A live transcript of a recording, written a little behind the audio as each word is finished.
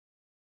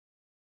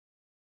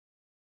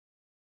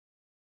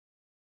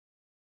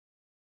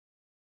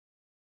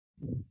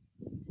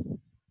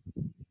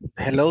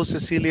Hello,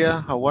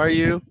 Cecilia. How are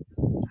you?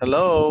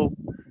 Hello.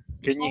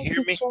 Can you Hi,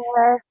 hear me?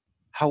 teacher.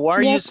 How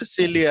are you, Yes,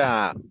 teacher.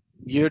 Cecilia?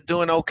 You're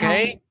doing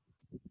okay?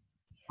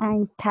 I'm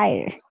I'm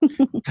tired.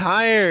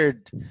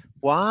 Tired.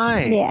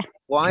 Why? Yeah.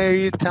 Why are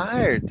you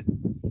tired?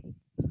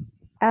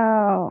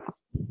 Oh,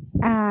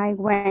 I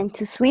went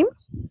to swim.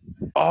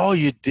 Oh,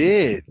 you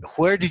did.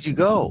 Where did you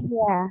go?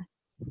 Yeah.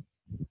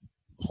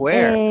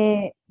 Where?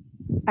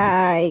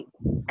 I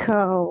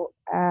go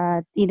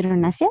at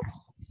Hidronasia.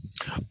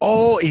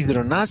 Oh,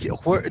 Hidronasia.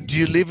 Where do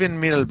you live in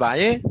Miral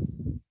Valle?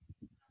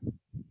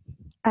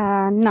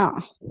 No,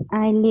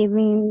 I live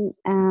in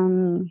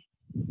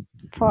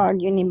for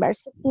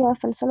University of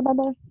El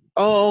Salvador.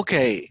 Oh,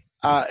 okay.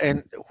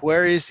 And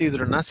where is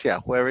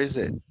Hidronasia? Where is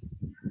it?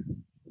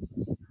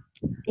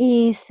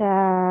 Is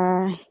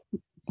gimnasia.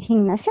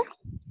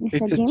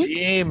 Is a It's a gym.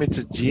 gym. It's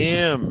a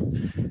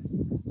gym.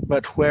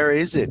 But where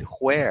is it?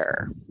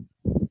 Where?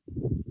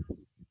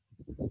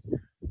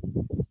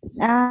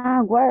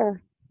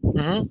 Where?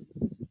 Hmm.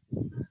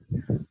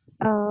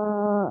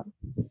 Uh,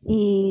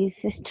 is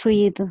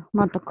street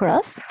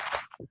motocross.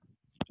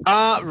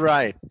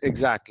 Right.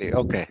 Exactly.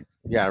 Okay.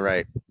 Yeah,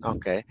 right.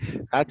 Okay.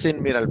 That's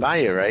in Miral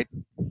Valle, right?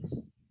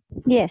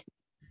 Yes.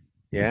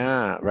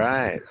 Yeah,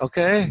 right.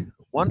 Okay.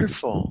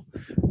 Wonderful.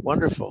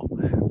 Wonderful.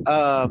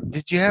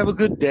 Did you have a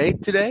good day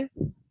today?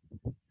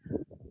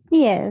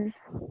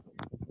 Yes.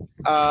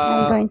 I'm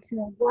Uh, going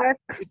to work.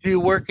 do you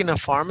work in a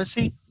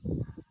pharmacy?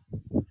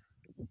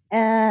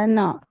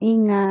 No,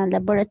 in a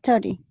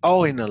laboratory.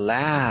 Oh, in a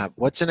lab.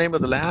 What's the name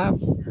of the lab?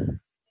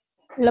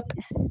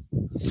 Lopez.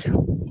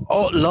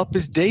 Oh,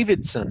 Lopez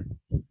Davidson.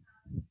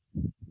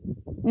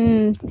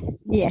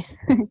 Yes.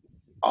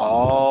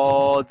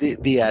 Oh,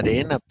 the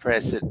arena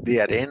president,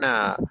 the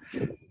arena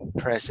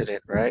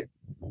president, right?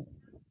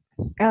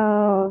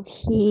 Oh,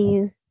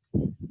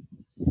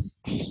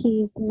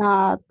 he's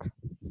not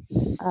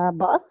a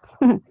boss.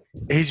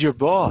 He's your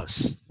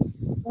boss.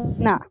 No,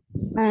 no,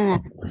 no, no.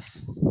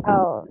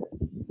 Oh,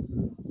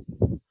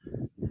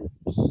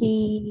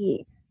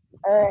 he.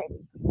 Uh,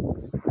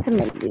 Se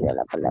me olvidó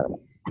la palabra.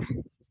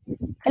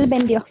 Él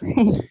vendió.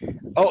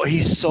 Oh,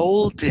 he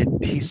sold it.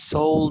 He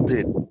sold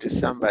it to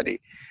somebody.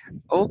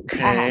 Ajá.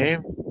 Okay.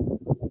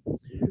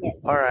 Yes.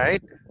 All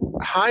right.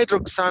 Hi,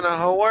 Roxana.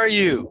 How are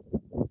you?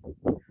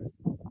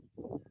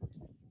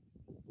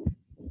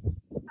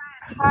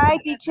 Hi,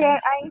 teacher.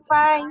 I'm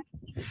fine.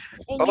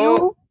 And Oh,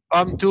 you?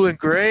 I'm doing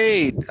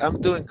great.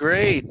 I'm doing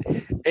great.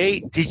 Hey,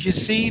 did you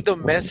see the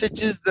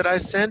messages that I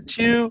sent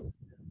you?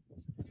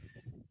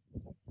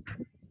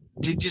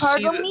 Did you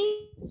see Pardon the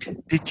me?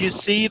 Did you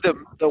see the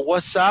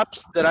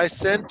WhatsApps that I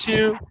sent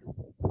you?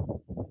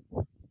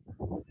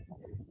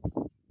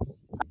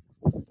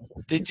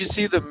 Did you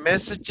see the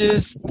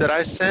messages that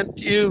I sent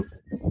you?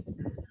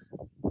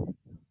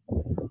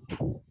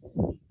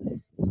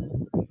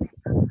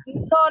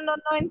 No, no,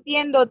 no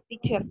entiendo,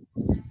 teacher.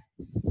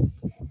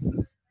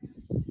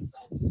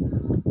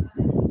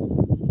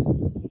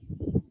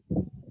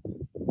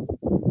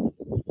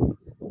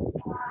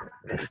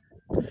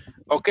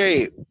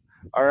 Okay.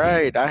 All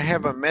right. I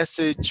have a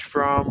message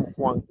from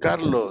Juan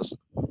Carlos.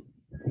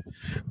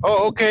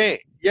 Oh, okay.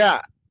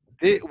 Yeah.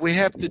 We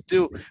have to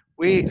do.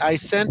 I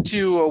sent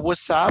you a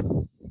WhatsApp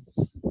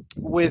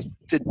with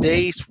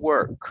today's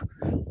work.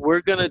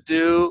 We're gonna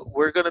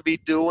be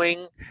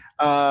doing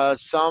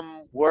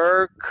some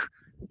work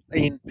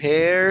in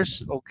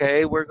pairs.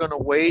 Okay, we're gonna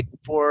wait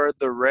for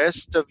the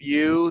rest of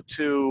you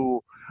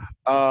to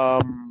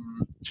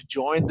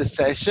join the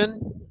session.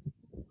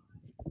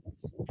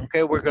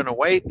 Okay, we're gonna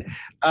wait.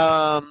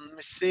 Let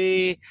me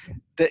see.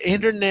 The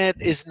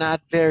internet is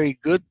not very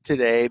good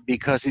today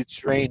because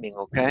it's raining.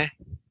 Okay,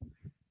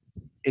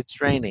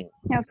 it's raining.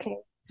 Okay.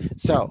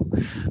 So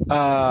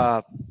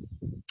uh,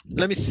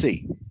 let me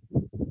see.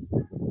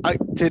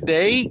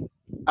 Today,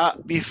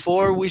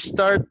 before we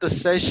start the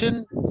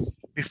session,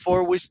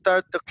 before we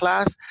start the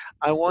class,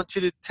 I want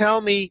you to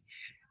tell me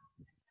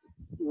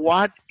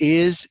what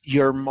is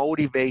your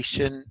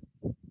motivation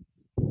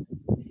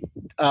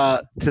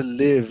to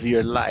live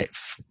your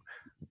life?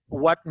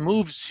 What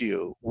moves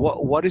you?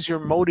 What is your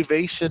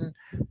motivation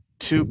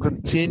to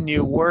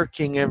continue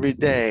working every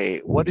day?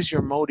 What is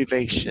your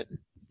motivation?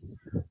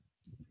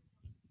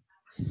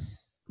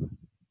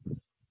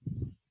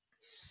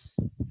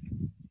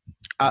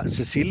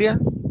 Cecilia,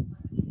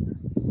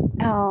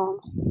 Oh,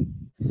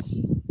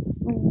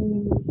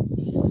 mm,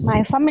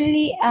 my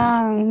family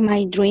and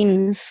my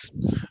dreams.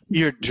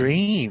 your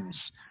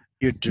dreams,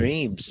 your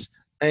dreams.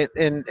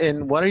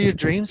 And what are your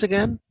dreams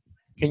again?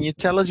 Can you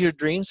tell us your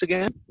dreams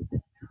again?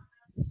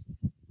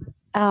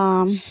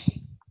 Um,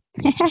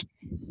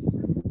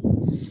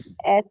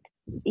 it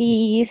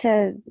is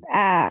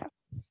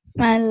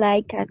I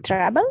like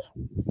travel.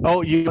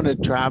 Oh, you want to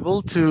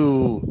travel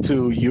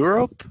to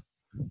Europe?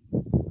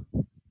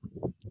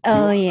 You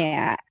Oh want?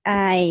 yeah,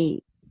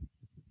 I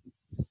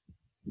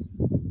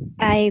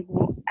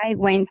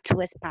went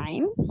to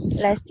Spain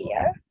last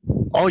year.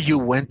 Oh, you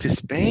went to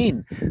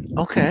Spain.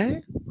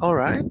 Okay, all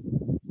right.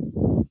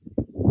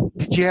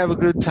 Did you have a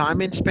good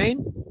time in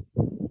Spain?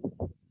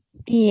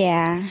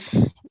 Yeah,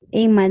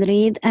 in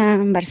Madrid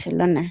and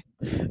Barcelona.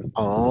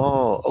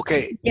 Oh,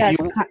 okay.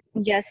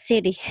 Just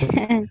city.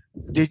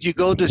 Did you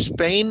go to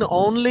Spain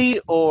only,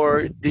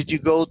 or did you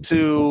go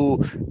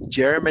to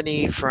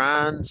Germany,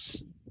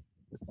 France?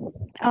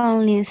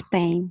 Only in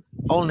Spain.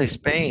 Only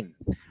Spain.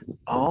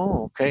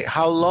 Oh, okay.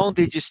 How long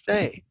did you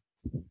stay?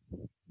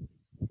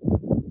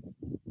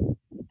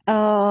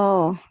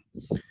 Oh,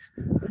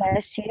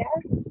 last year,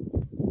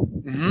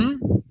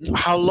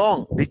 How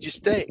long did you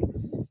stay?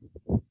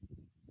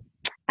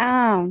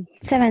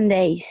 7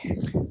 days.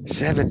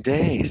 7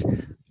 days.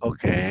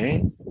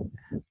 Okay.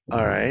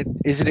 All right.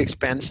 Is it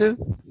expensive?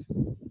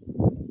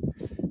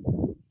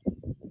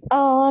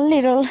 Oh,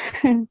 little.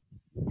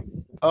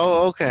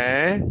 Oh,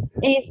 okay.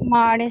 It's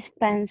more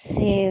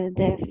expensive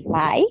the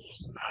flight.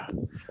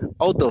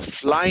 Oh, the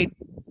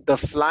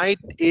flight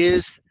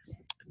is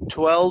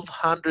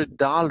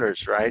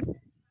 $1,200, right?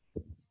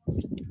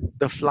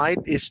 The flight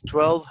is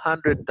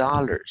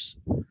 $1,200.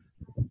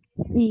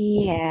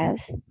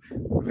 Yes.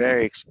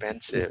 Very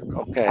expensive. Or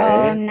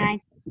Okay.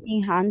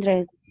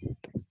 1900.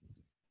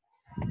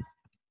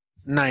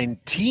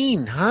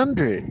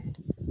 1,900.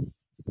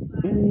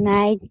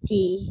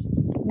 90.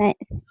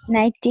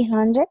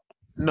 1900.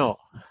 No,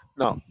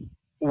 no.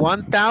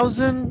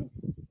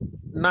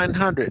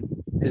 1,900.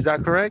 Is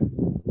that correct?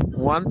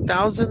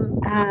 1,019.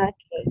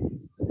 Okay.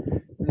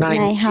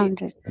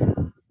 900.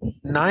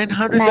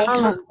 $900.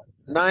 900.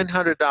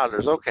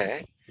 $900.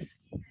 Okay.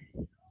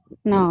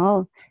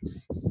 No.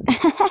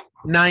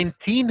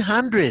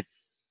 1,900.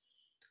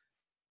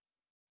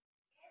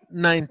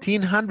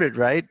 1,900,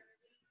 right?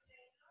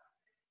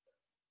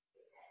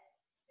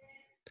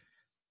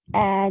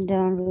 I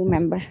don't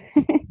remember.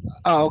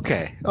 Oh,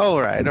 okay.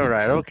 All right. All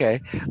right. Okay.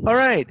 All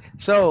right.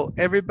 So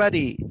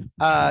everybody,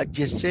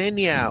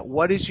 Yesenia,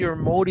 what is your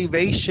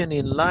motivation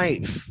in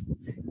life?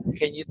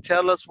 Can you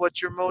tell us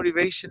what your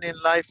motivation in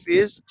life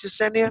is,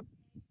 Yesenia?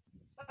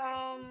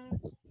 Um,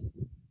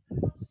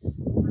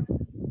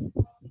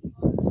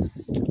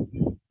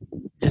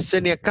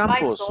 Yesenia my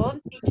Campos.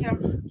 son, teacher.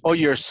 Oh,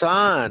 your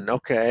son.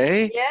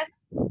 Okay. Yes,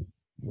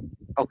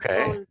 Okay.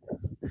 son.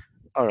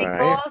 All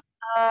right. Because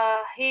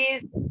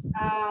he's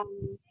um,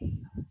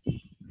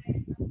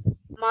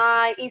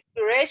 my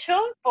inspiration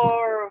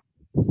for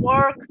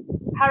work,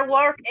 hard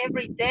work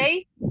every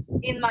day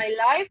in my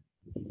life,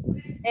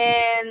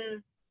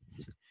 and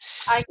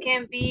I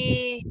can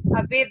be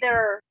a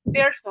better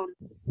person.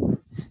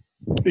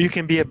 You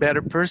can be a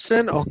better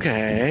person.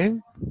 Okay.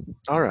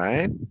 All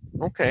right.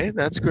 Okay.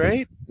 That's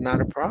great.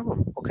 Not a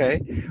problem.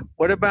 Okay.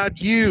 What about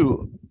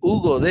you,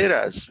 Hugo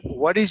Deras?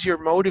 What is your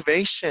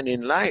motivation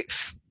in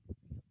life?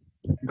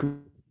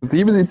 Good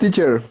evening,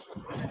 teacher.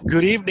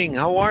 Good evening.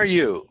 How are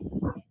you?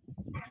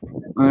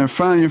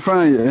 Fine,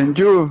 fine. And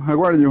you,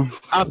 how are you?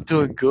 I'm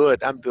doing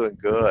good. I'm doing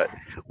good.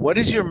 What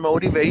is your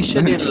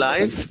motivation in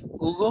life,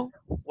 Hugo?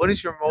 What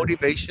is your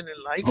motivation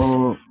in life?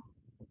 Oh,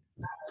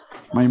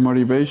 my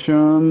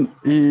motivation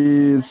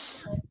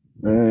is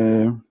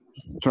uh,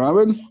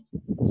 travel.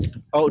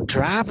 Oh,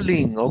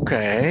 traveling.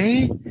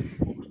 Okay.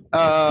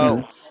 Uh,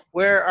 Yes.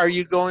 where are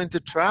you going to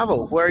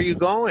travel? Where are you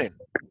going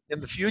in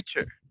the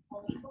future?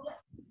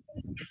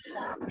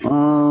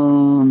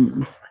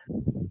 Um,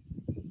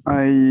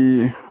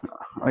 I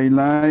I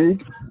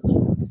like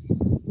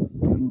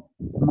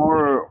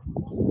more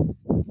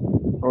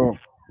of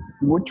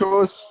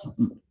muchos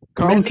Many,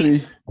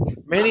 country,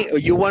 many.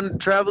 You want to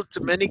travel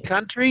to many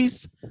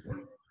countries?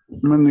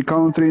 many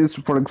countries.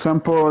 For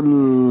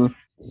example,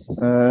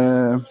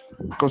 uh,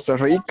 Costa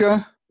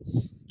Rica,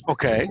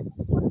 Okay.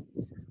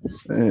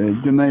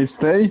 United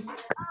States.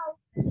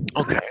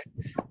 Okay.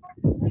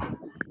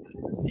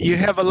 You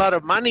have a lot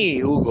of money,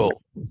 Hugo.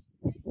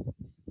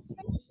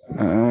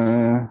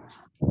 Uh,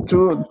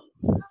 two,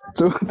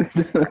 two.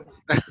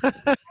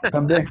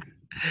 También.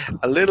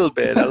 A little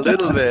bit. A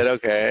little bit.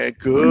 Okay.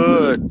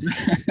 Good.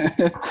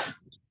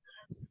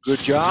 Good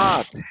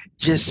job.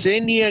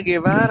 Yesenia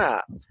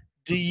Guevara.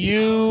 Do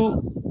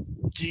you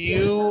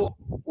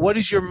what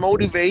is your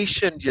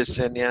motivation,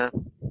 Yesenia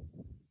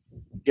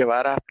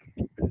Guevara?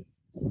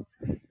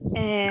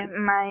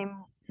 My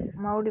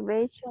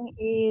motivation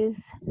is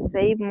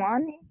save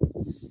money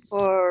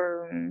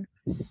for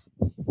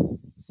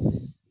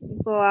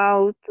go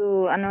out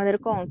to another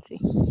country.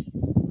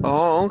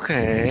 Oh,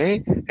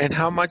 okay. And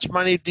how much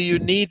money do you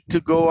need to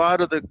go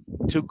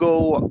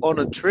on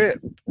a trip?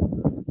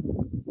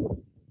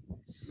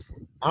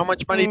 How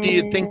much money do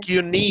you Uh, think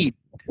you need?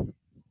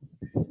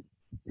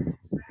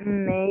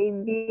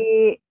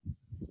 Maybe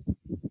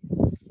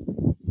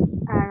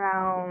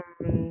around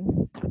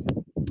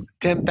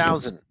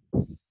 10,000.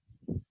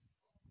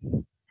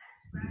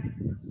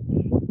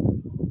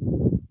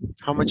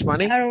 How much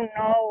money? I don't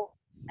know.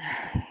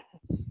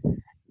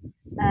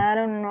 I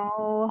don't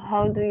know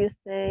how do you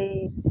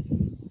say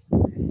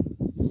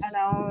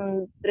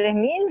around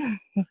 3,000.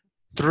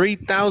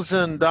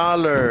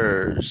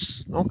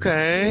 $3,000.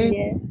 Okay.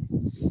 Yeah.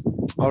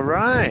 All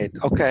right.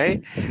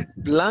 Okay.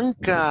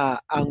 Blanca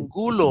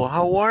Angulo,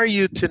 how are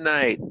you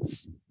tonight?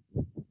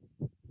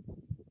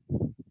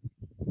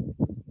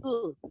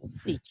 Good,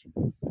 teacher.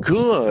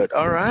 Good.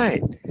 All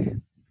right.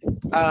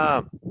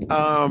 Um,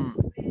 um,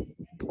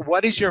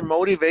 what is your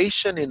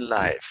motivation in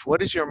life?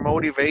 What is your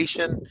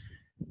motivation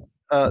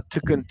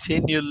to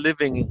continue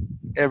living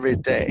every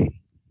day?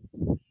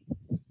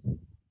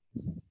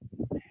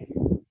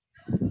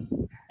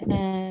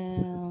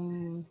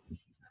 Um,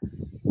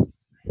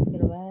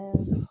 quiero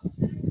ver,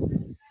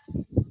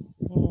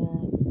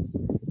 eh,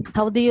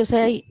 how do you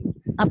say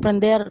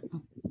aprender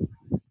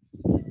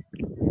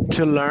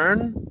To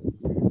learn?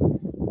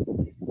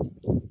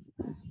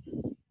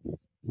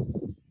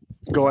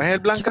 Go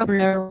ahead, to Blanca.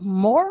 learn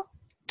more?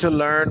 To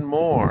learn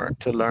more.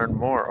 To learn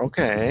more.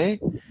 Okay.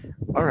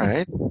 All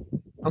right.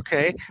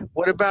 Okay.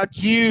 What about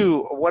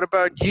you? What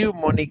about you,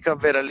 Monica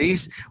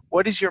Veralis?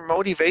 What is your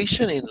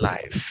motivation in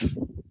life?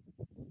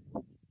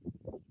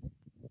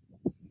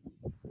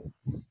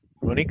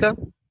 Monica,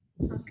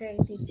 Okay,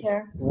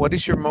 teacher. what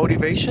is your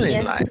motivation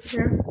in Yes, life?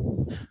 teacher.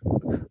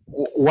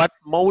 What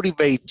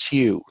motivates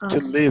you to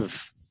Okay. live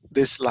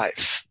this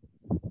life?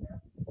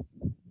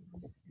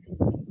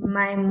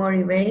 My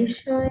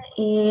motivation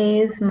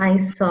is my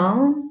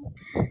son,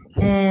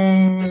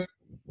 and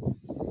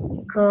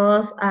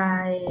because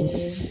I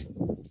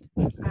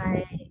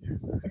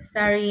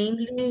study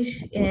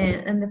English,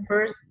 and the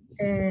first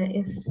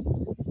is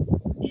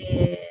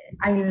uh,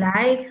 I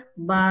like,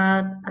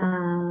 but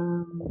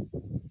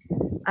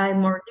I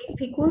more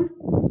difficult.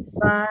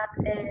 But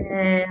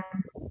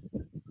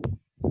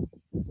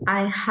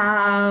I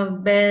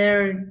have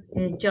better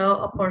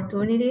job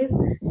opportunities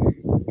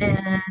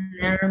and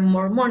earn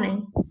more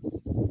money.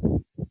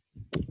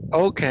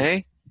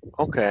 Okay.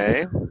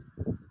 Okay.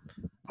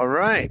 All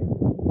right.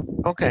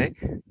 Okay.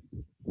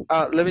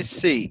 Let me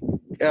see.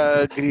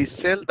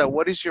 Griselda,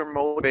 what is your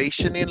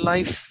motivation in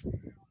life?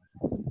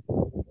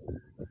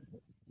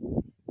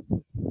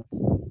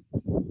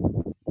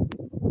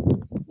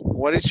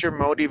 What is your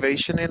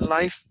motivation in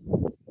life?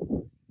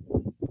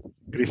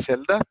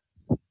 Griselda?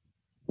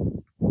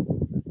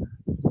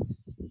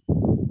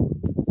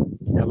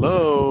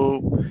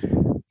 Hello.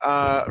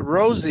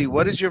 Rosie,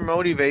 what is your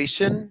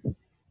motivation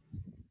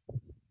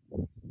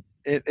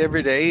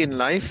every day in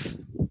life?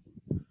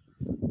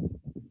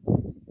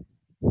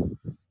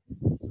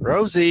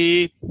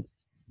 Rosie,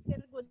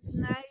 Good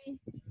night.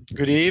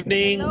 good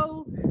evening.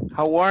 Hello.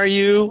 How are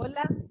you?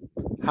 Hola.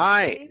 Good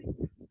Hi.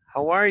 evening.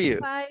 How are you?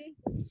 Hi.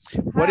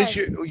 What is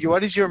Hi.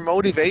 your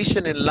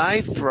motivation in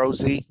life,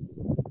 Rosie?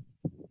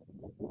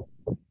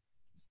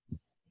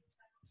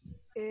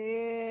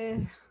 Eh,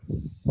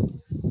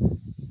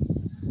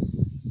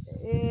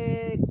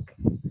 eh,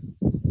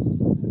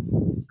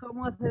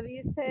 ¿Cómo se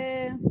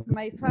dice?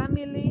 My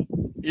family.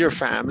 Your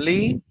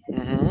family?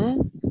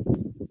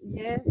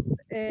 Yes.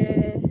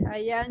 I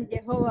am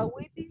Jehovah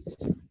Witness.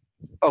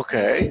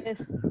 Okay.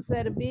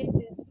 Servir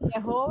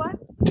Jehovah.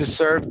 To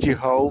serve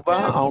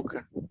Jehovah? Service. Okay.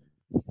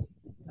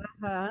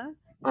 Uh-huh.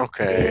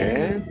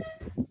 Okay. And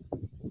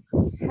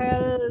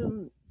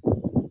help.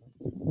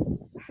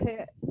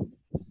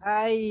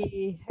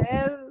 I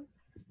have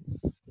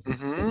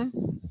Mm-hmm.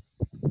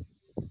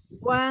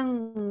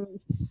 one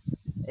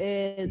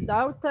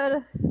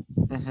daughter,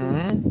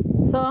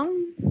 Mm-hmm. son.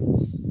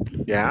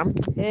 Yeah.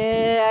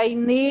 I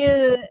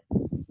need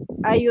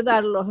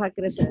ayudarlos a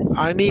crecer.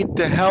 I need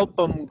to help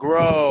them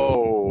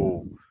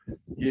grow.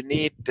 You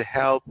need to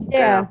help them.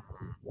 Yeah.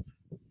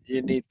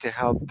 You need to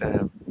help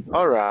them.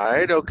 All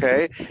right.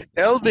 Okay.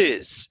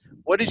 Elvis,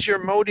 what is your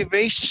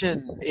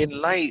motivation in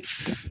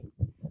life?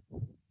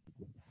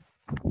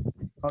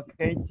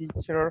 Okay,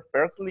 teacher.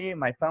 Firstly,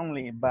 my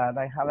family, but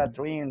I have a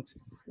dream.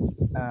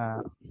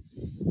 Uh,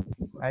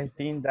 I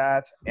think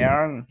that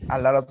earn a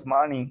lot of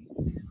money.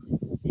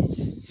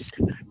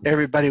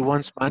 Everybody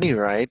wants money,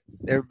 right?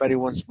 Everybody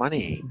wants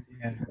money.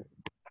 Yeah.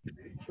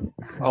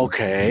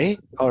 Okay.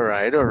 All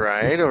right. All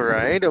right. All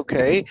right.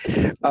 Okay.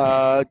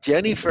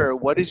 Jennifer,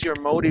 what is your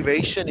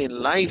motivation in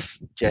life,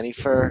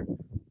 Jennifer?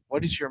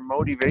 What is your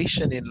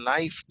motivation in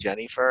life,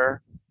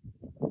 Jennifer?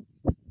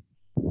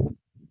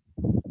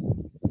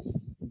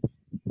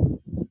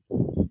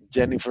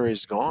 Jennifer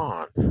is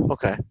gone.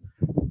 Okay.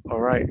 All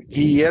right.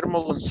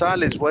 Guillermo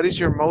Gonzalez, what is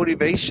your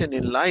motivation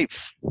in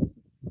life?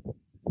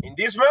 In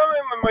this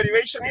moment, my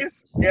motivation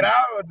is get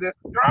out of the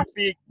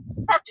traffic,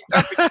 fucking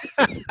traffic.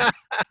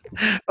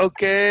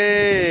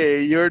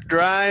 Okay. You're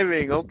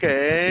driving.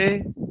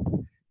 Okay.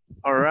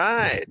 All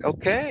right.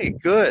 Okay.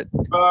 Good.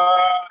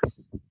 But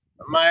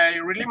my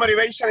really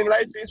motivation in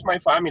life is my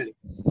family.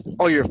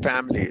 Oh, your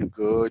family.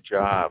 Good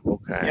job.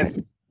 Okay. Yes.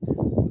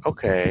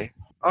 Okay.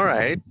 All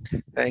right.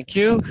 Thank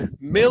you.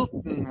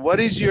 Milton, what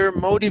is your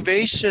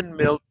motivation,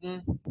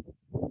 Milton?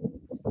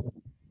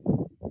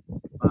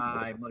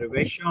 My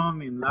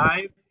motivation in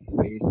life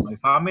is my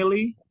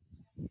family.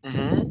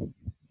 Mm-hmm.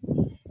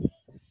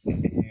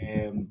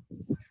 Um,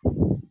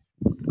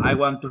 I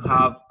want to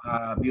have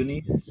a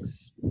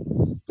business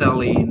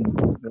selling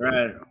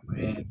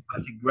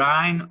basic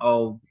brand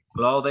of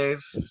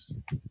clothes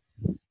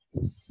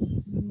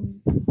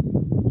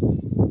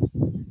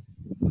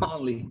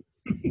only.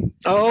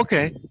 Oh,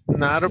 okay.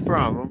 Not a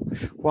problem.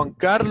 Juan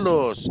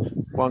Carlos.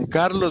 Juan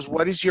Carlos,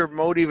 what is your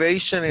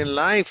motivation in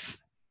life?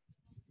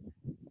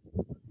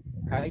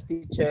 Hi,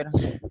 teacher.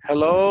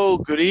 Hello,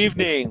 good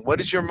evening. What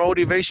is your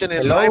motivation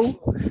in life?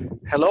 Hello.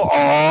 Hello.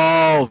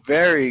 Oh,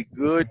 very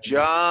good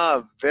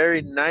job.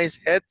 Very nice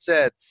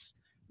headsets,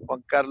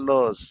 Juan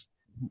Carlos.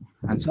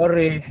 I'm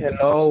sorry.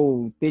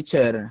 Hello,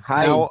 teacher.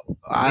 Hi. Now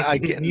I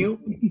This can. new?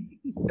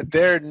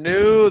 They're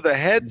new. The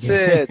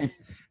headsets.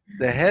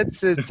 The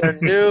headsets are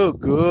new.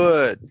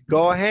 Good.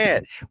 Go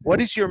ahead.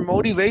 What is your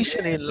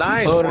motivation in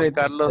life, Juan Sorry,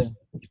 teacher. Carlos?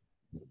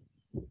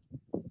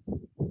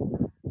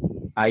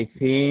 I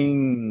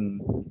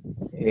think.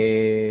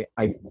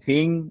 I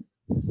think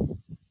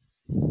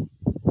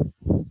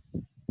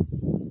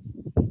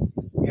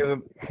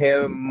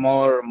have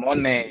more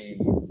money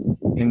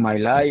in my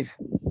life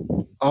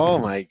Oh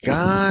my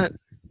God.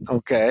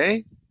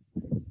 Okay.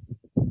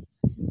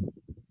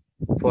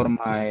 for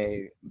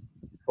my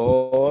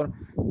for.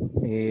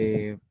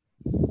 Uh,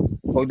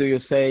 how do you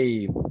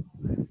say?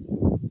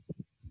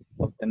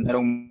 Obtener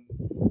un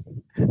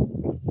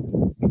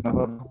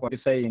mejor. What do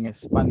you say in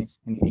Spanish?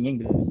 In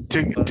English?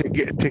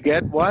 To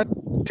get what?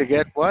 To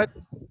get what?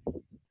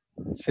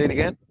 Say it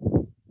again.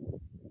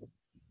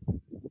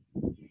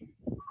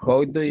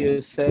 How do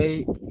you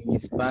say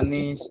in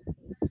Spanish?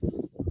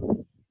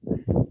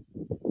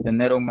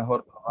 Tener un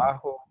mejor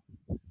trabajo,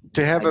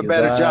 To have a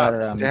better job.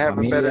 ayudar a To mi have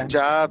a better familia.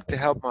 job. To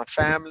help my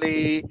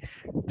family.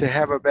 To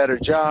have a better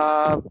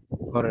job.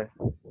 Correct.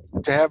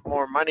 To have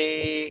more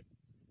money.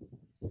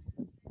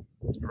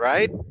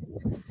 Right?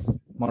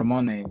 More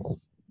money,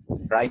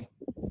 right?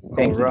 All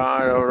Thank you.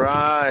 right. All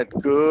right.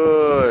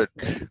 Good.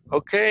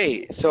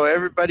 Okay. So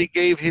everybody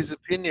gave his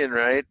opinion,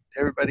 right?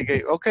 Everybody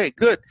gave. Okay.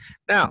 Good.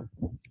 Now,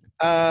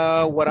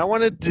 what I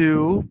want to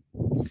do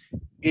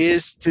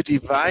is to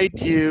divide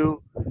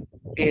you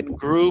in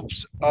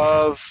groups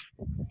of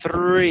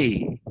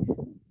 3.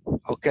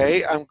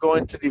 Okay, I'm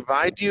going to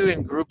divide you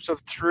in groups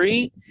of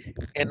 3,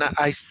 and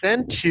I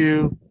sent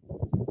you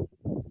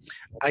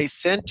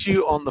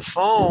on the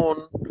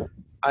phone.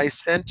 I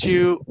sent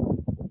you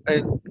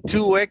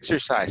 2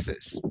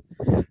 exercises.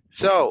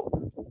 So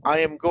I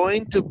am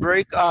going to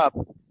break up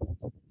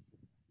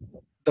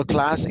the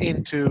class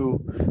into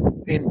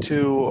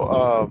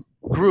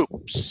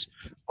groups.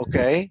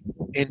 Okay,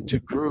 into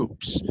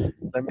groups.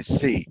 Let me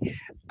see.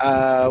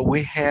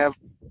 We have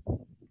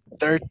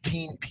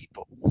 13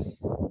 people.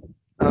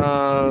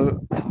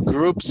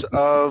 Groups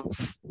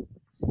of,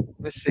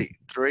 let's see,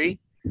 3.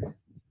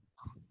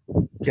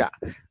 Yeah,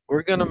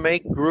 we're gonna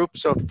make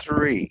groups of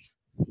 3,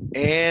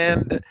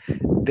 and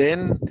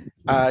then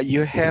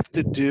you have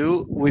to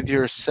do with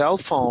your cell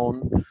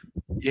phone.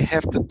 You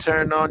have to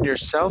turn on your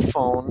cell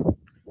phone,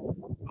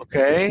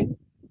 okay,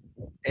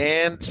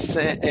 and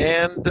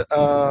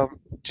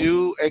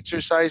do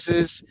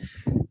exercises.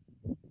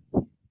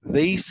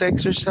 These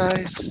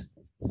exercise.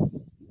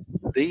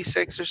 These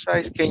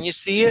exercise. Can you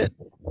see it?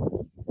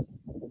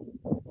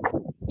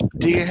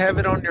 Do you have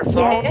it on your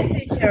phone? Yes,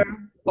 teacher.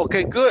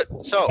 Okay, good.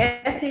 So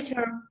Yes,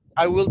 teacher.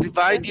 I will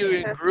divide Yes, you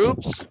in teacher.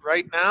 groups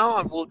right now.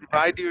 I will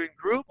divide you in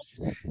groups,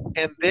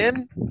 and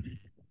then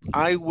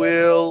I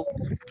will.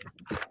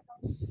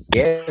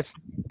 Yes.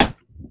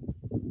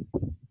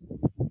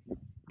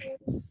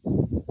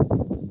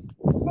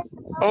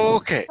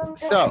 Okay,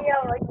 so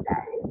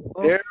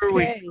there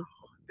we Okay.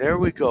 there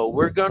we go.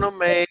 We're gonna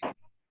make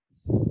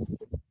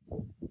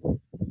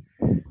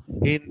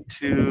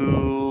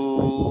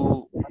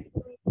into.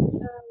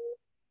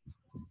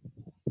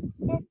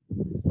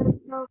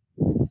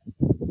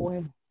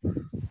 Bueno.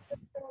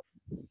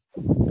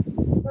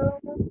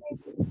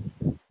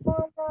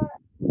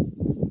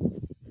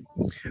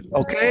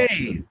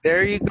 Okay,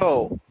 there you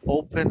go.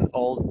 Open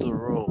all the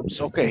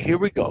rooms. Okay, here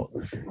we go.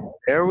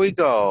 There we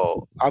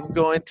go. I'm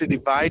going to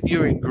divide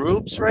you in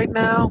groups right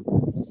now.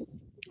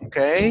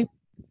 Okay,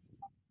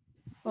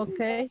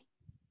 Okay.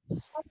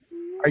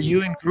 are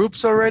you in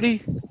groups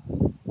already?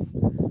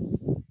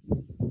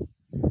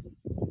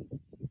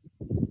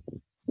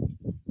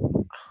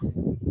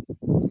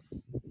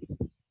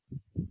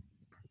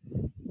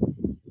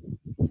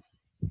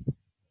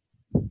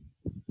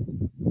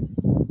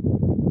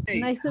 Hey,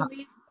 Nice to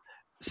meet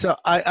so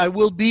I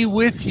will be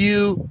with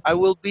you. I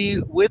will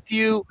be with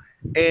you.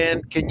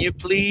 And can you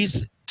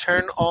please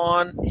turn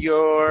on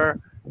your,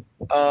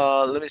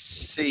 let me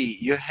see.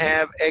 You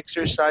have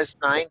exercise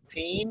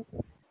 19.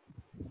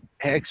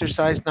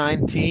 Exercise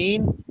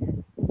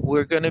 19.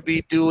 We're going to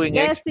be doing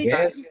Yes, teacher.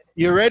 exercise.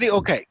 You ready?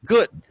 Okay,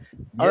 good.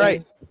 All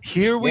right, Yes.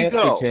 here we Yes,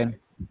 go. teacher.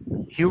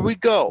 Here we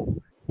go.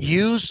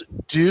 Use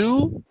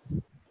do,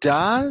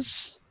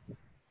 does,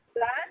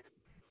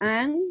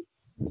 And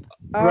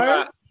are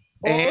right,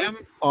 or am,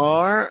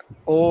 are,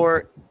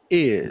 or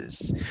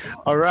is.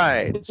 All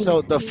right.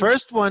 So the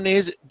first one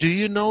is, do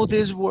you know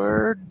this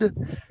word?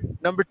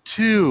 Number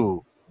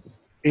 2,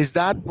 is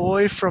that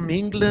boy from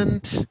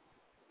England?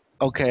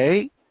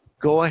 Okay.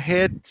 Go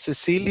ahead,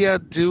 Cecilia,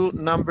 do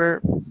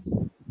number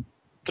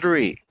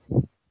 3.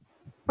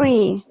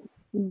 3.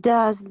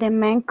 Does the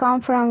man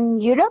come from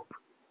Europe?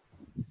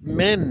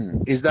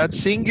 Men, is that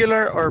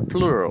singular or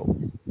plural?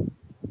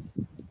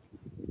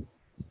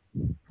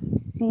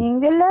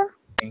 Singular.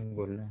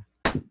 Singular.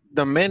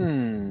 The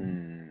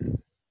men.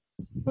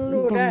 The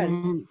Plural.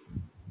 man.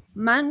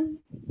 Man.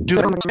 Do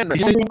the men,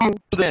 you say The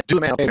man. do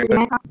the men, okay, very The good.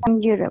 man comes from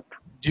Europe.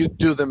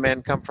 Do the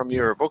men come from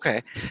Europe?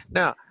 Okay.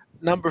 Now,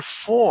 number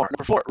four,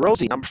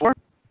 Rosie, number four.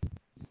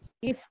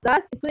 Is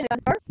that student at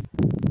first?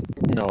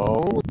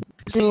 No.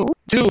 See, Do.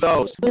 do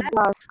those. Do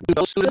those. Do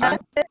those students That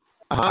study?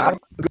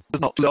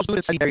 No, do those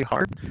students study very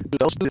hard? Do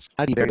those students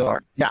study very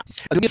hard? Yeah.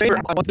 Do me a favor.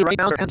 I want you to write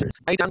down your answers.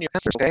 Write down your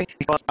answers, okay?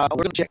 Because we're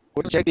gonna check.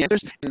 We're gonna check the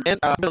answers, and then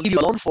I'm gonna leave you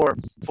alone for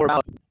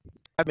about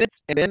 5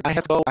 minutes, and then I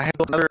have to go. I have to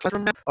go to another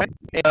classroom now. All right.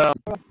 And,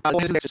 I'll go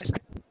ahead and do the exercise.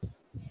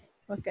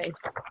 okay.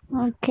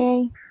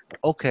 Okay.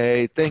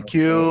 Okay. Thank Okay.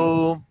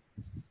 you.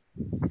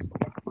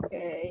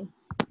 Okay.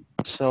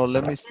 So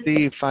let me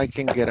see if I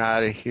can get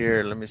out of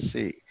here. Let me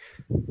see.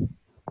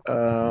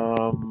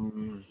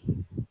 Um,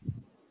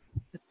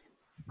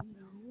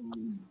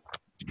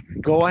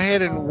 go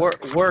ahead and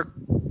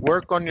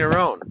work on your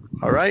own.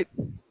 All right.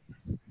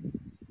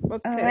 All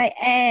Okay.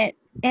 right.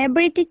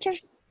 Every teacher.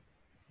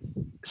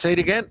 Say it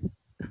again.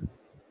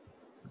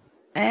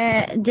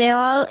 The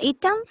all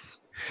items.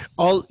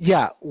 All,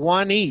 yeah,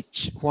 one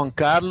each. Juan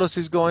Carlos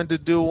is going to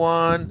do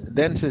one,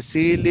 then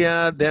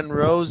Cecilia, then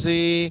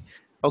Rosie.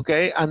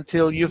 Okay,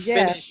 until you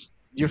Yeah.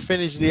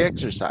 finish the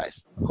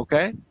exercise.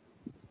 Okay.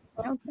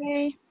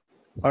 Okay.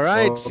 All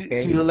right. See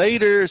Okay. you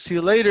later. See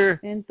you later.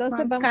 Entonces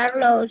Juan vamos.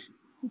 Carlos.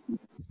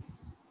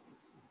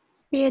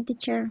 See you,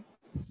 teacher.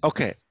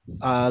 Okay.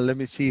 Let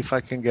me see if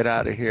I can get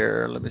out of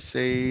here. Let me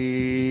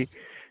see.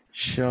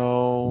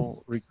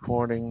 Show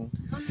recording.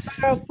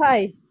 Number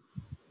 5.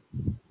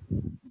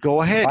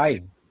 Go ahead.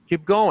 Five.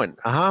 Keep going.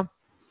 Uh-huh.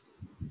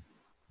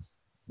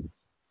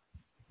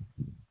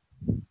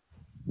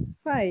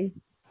 5.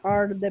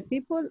 Are the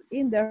people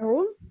in the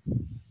room?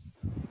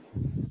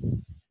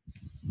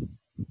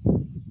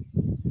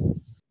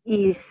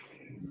 Is.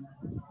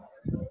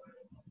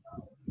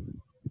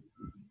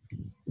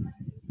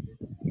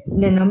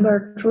 The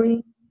number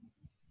 3.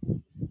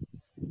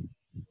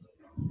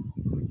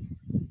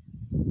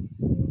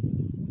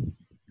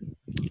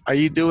 Are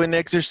you doing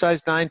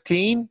exercise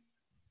 19?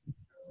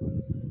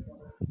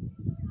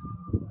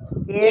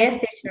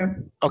 Yes,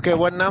 teacher. Okay,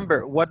 what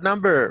number? What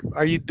number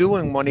are you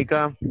doing,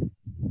 Monica?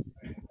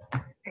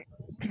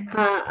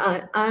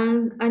 I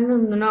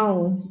don't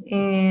know.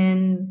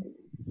 And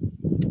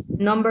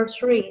number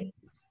 3.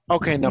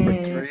 Okay, number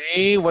Uh,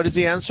 3. What is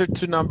the answer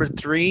to number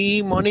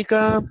 3,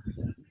 Monica?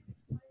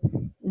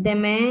 the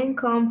men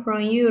come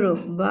from Europe,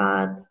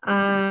 but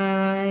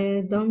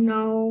I don't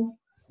know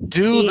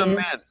Do the if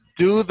man.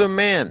 Do the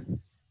man.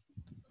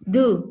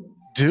 do.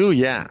 Do,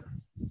 yeah.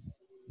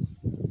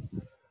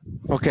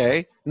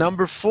 Okay.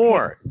 Number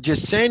 4.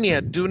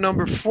 Yesenia, do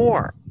number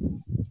 4.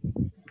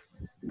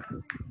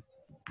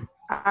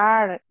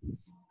 Are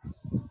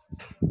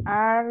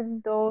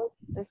those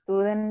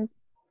students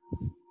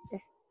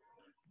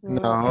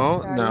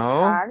No, study no,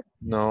 hard?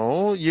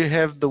 no. You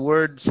have the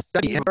word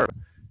study.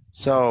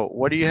 So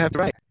what do you have to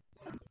write?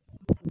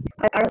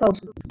 Are those.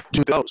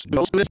 Do those. Do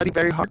those students study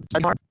very hard?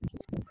 Study hard.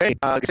 Okay,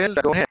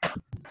 Griselda, go ahead.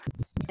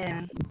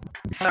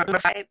 Number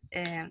 5,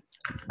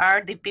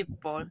 are the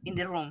people in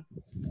the room?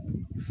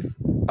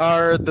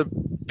 Are the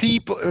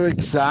people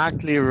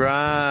exactly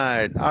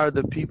right? Are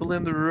the people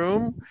in the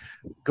room?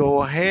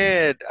 Go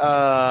ahead,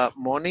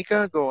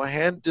 Monica. Go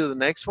ahead. Do the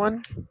next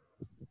one.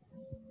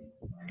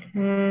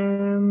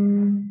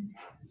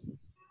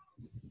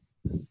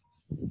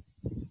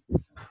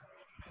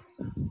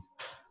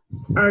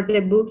 Are the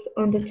books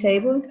on the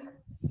table?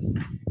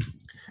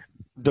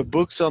 The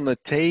books on the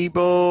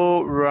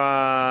table,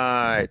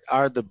 right?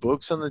 Are the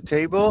books on the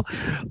table?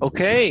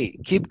 Okay,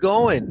 keep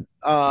going.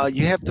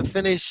 You have to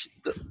finish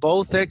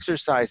both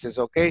exercises,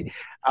 okay?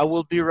 I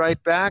will be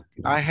right back.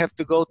 I have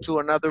to go to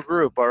another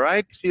group, all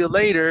right? See you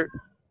later.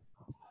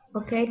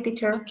 Okay,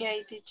 teacher.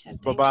 Okay, teacher,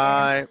 thank you.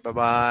 Bye-bye,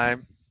 bye-bye.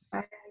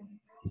 Bye.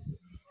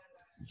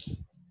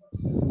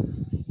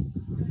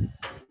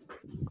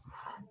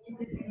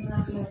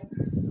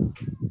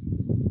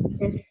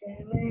 The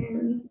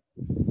 7.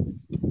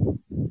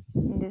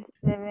 The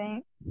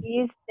 7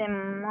 is the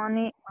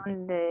money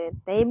on the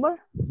table.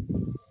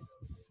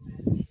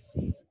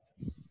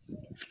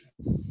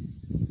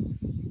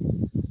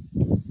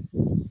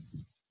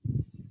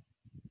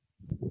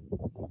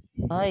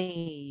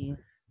 Ay,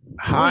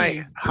 Hi,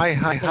 uy, hi,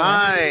 hi, ¿verdad?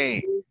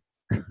 hi.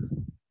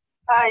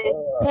 Hi.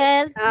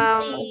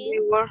 Help We me.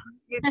 were,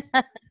 it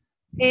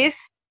is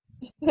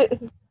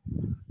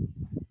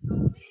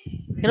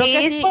Creo que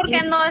is sí, porque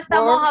it no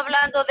estamos works.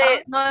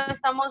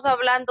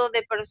 hablando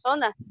de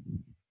personas.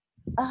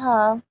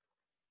 Ajá.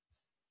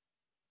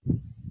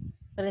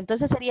 Pero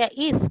entonces sería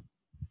is.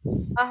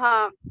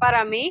 Ajá,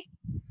 para mí,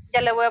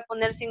 ya le voy a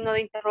poner signo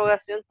de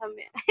interrogación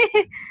también.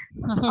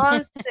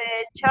 11,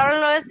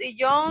 Charles y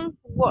John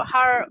work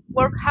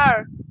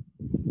hard.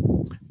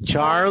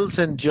 Charles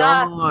and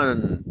Does.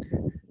 John.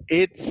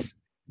 It's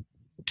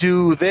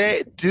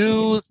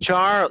do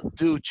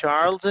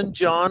Charles and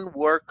John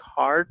work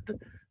hard?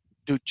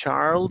 Do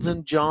Charles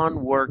and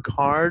John work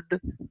hard?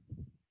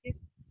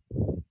 Is,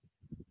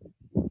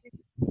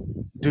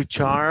 Do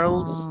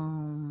Charles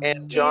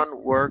and is John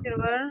work?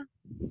 silver.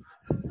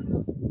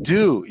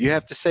 Do. You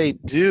have to say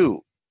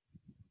do.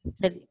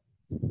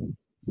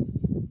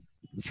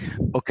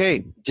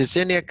 Okay,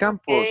 Yesenia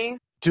Campos, Okay.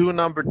 do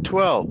number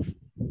 12.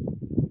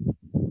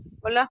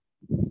 Hola.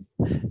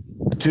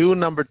 Do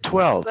number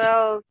 12.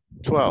 Well,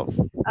 12.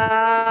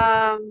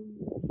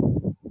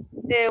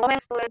 the woman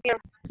student here.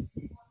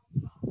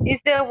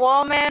 Is the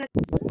woman?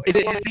 Is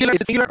it singular?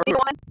 Is it singular? The Or,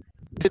 woman?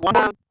 is it one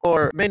woman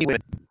or many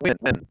women? Men.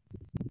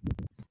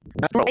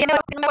 That's plural.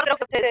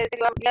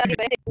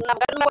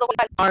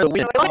 Are the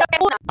women?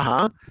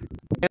 Uh-huh.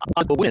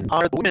 Are the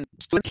women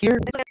students here?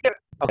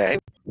 Okay.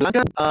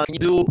 Blanca, can you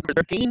do number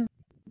 13?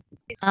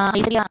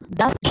 Ahí sería,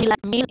 does she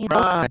like meal in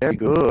Right, very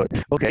good.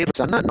 Okay,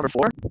 Rosanna, number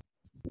 4.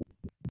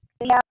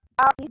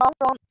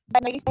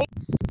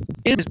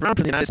 Is Miss Brown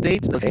from the United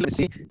States? Okay, let's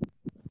see.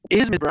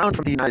 Is Miss Brown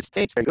from the United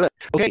States? Very good.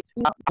 Okay,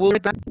 we'll be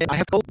right back. I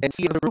have to go and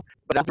see another group,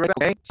 but I'll be right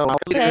back. Okay, so I'll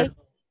see you later.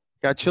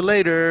 Catch you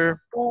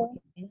later.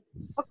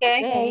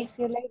 Okay.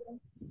 See you later.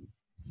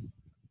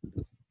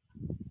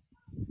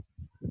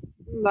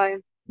 Bye.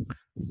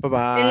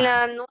 Bye-bye. En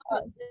la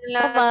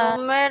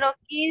número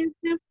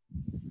 15.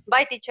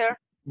 Bye, teacher.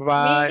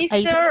 Bye-bye.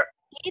 Mr.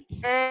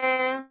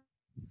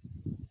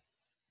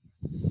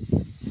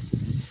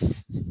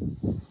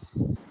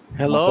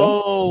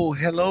 Hello,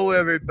 hello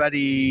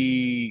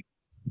everybody.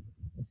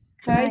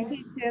 Hi,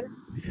 teacher.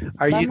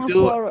 Are you Vamos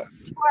doing? por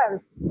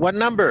 12. What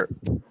number?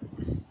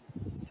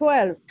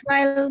 12.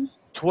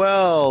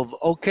 12.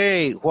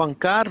 Okay, Juan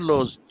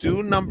Carlos,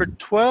 do number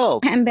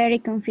 12. I'm very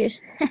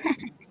confused.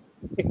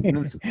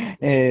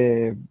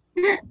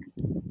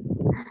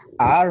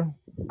 Are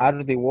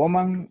the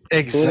woman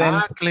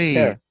Exactly. students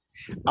here?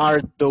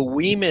 Are the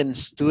women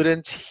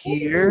students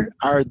here?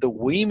 Are the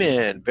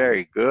women?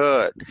 Very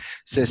good.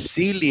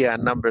 Cecilia,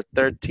 number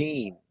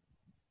 13.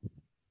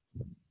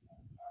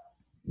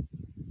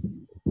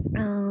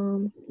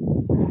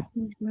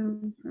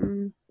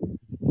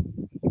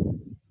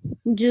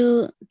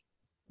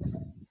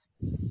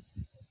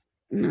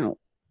 No.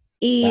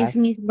 Is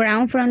Miss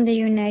Brown from the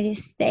United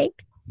States?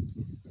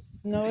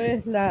 No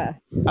es la.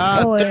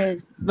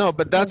 No,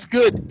 but that's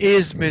good.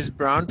 Is Miss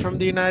Brown from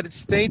the United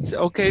States?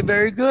 Okay,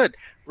 very good.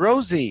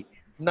 Rosie,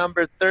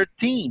 number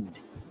 13.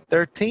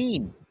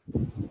 13.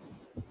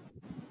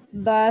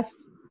 Does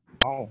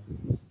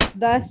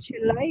she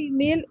like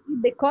milk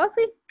in the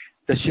coffee?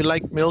 Does she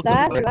like milk?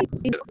 Does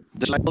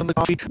Does she like milk in the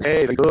coffee?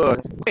 Okay, very good.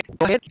 Okay,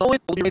 go ahead. We'll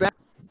be right back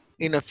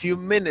in a few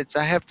minutes.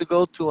 I have to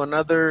go to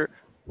another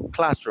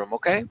classroom,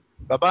 okay?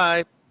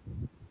 Bye-bye.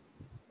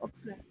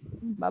 Okay.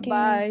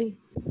 Bye-bye.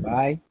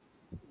 Bye.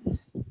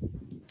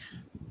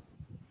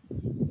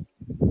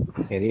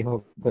 Que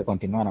dijo que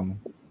continuáramos.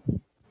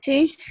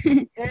 Sí.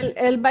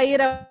 Él va a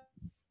ir a...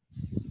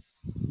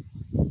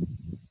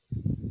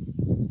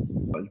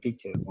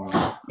 Teacher.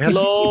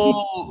 Hello,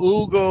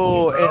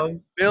 Hugo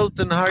and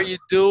Milton. How are you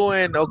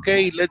doing?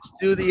 Okay, let's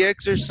do the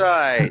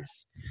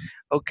exercise.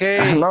 Okay.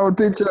 Hello,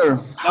 teacher.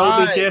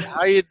 Hi,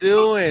 how you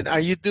doing? Are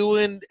you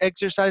doing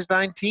exercise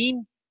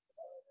 19?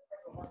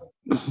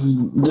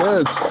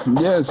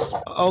 Yes.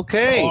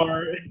 Okay.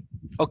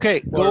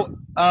 Okay, go,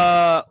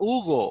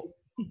 Hugo,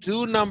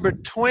 do number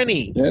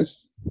 20.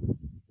 Yes.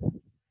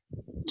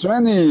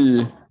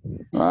 20.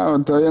 Wow,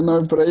 todavía no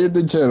voy por ahí,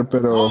 teacher,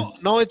 pero...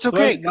 No, it's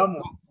okay.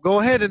 Go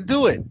ahead and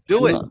do it.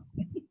 Do it.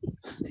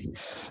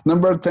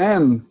 Number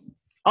 10.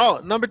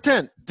 Oh, number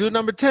 10. Do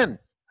number 10.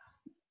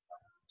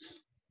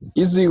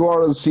 Is the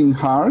word sing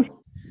hard?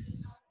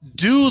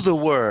 Do the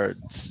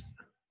words.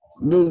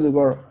 Do the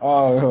word.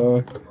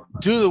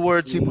 Do the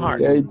words seem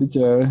hard. Okay,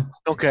 teacher.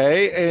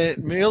 Okay,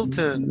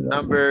 Milton,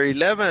 number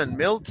 11.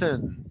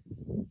 Milton.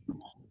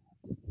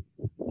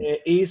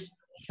 Is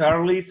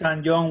Charlie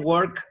and John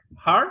work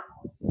hard?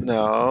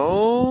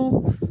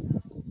 No.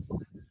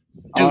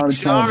 Do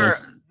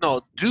Charles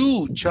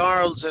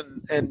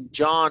and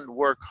John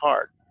work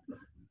hard?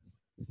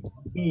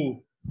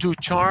 Do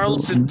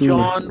Charles and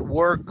John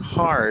work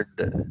hard?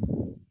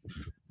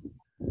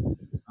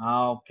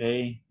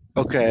 Okay.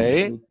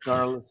 Okay. Do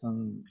Charles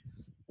and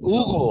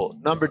Hugo,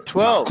 number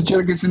 12.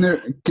 Teacher,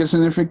 ¿qué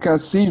significa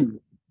sim?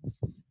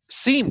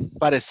 Sim,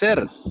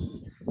 parecer.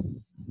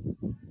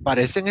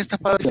 Parecen estas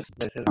palabras.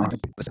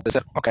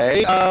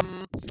 Okay.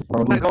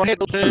 Go ahead,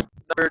 Milton,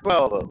 number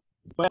 12.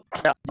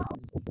 Yeah.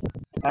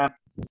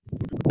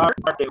 Are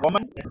the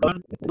women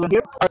students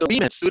here? Are the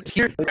women students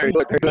here? Very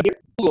good, very good.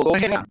 Hugo, go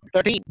ahead.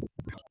 13.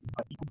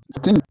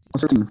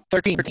 13.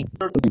 Okay.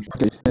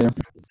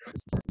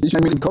 Is she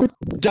like coffee?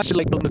 Just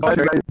like milk in the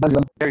coffee.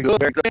 Very good,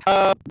 very good.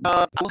 I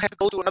will have to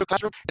go to another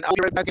classroom, and I'll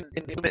be right back in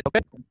a minute,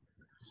 okay?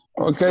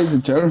 Okay,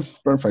 teacher.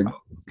 Perfect.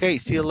 Okay,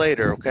 see you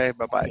later, okay?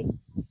 Bye-bye.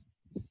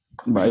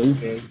 Bye.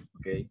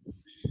 Okay.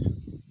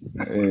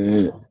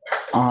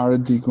 Ahora,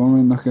 ¿cómo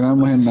nos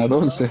quedamos en la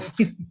 12?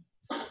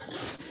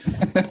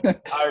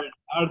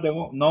 Are the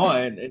no,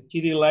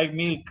 she like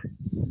milk.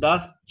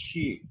 Does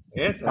she?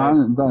 Esa es.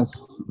 And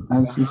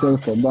así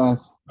cerca,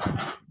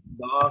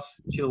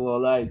 Does she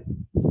like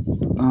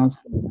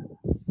as,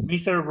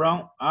 Mr.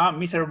 Brown?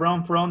 Mr.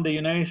 Brown from the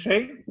United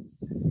States.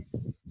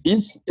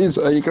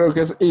 ahí creo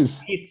que es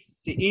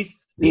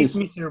Is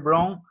Mr.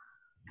 Brown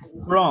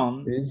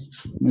from?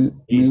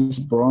 Miss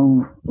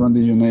Brown from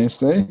the United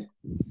States.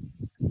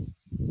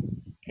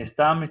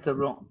 Está Mr.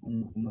 Brown.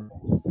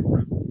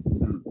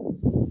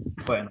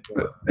 Bueno.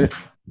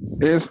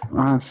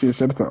 Sí, es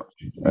cierto.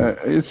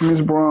 Es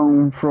Miss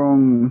Brown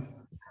from,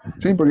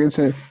 sí, porque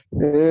dice,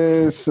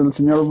 es el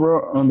señor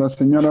Brown, la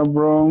señora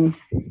Brown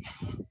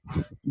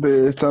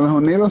de Estados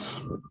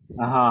Unidos.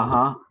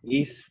 Ajá.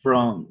 Is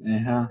from.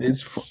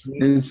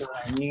 Is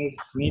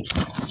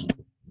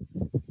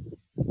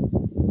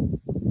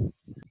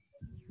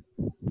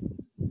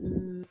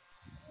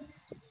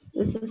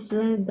This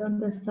student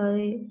don't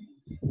study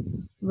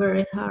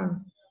very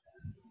hard.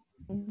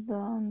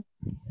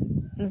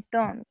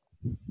 Don't.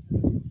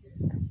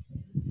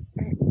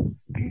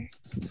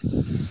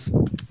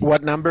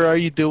 What number are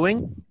you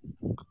doing?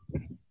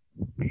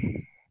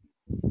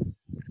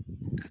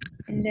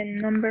 The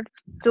number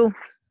 2.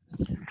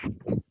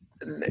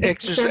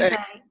 Exercise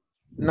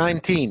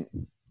 19.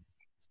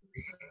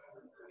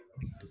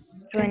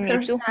 22.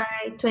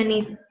 Exercise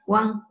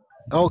 21.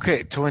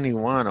 Okay,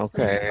 21.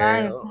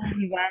 Okay.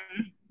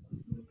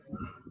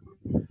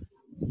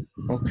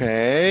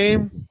 Okay.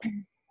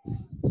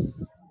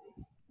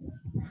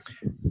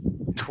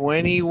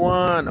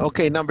 21.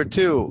 Okay, number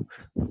 2.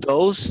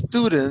 Those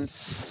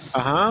students,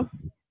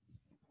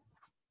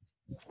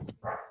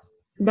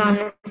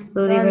 Don't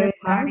study very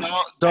hard.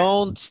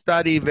 Don't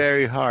study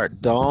very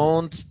hard.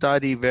 Don't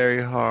study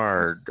very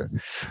hard.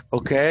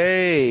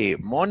 Okay,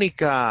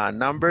 Monica,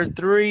 number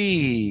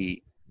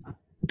 3.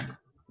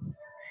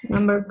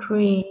 Number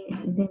 3,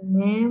 the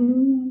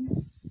name.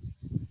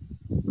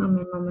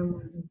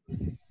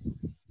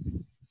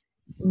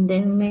 The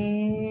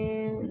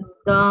man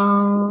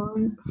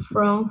down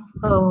from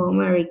South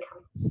America.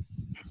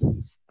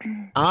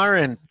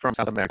 Aren't from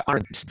South America.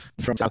 Aren't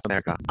from South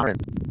America.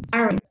 Aren't.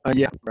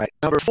 Yeah, right.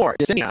 Number 4,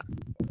 Yesenia.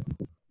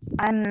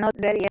 I'm not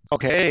there yet.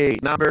 Okay,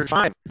 number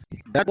 5.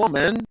 That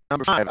woman,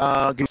 number 5,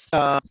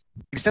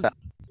 Griselda.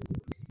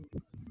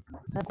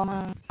 That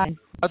woman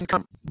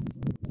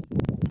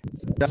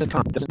Doesn't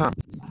come.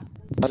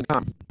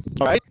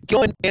 All right,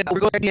 go in and we're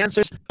going to get the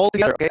answers all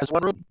together, okay, as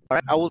one room. All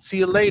right, I will see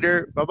you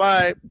later.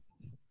 Bye-bye.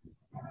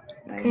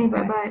 Okay,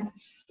 bye-bye.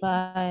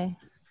 Bye.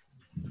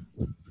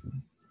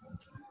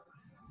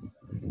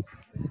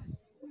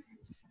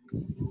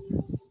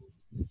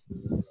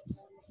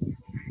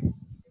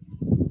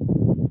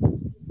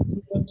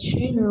 The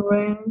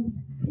children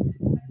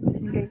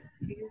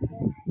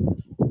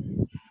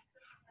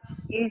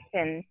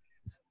isn't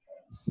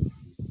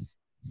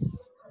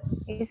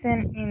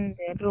in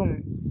the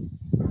room.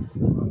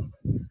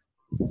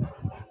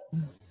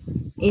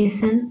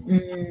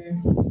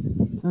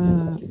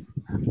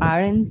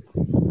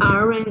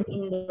 aren't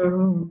in the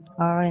room.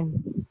 Aren't.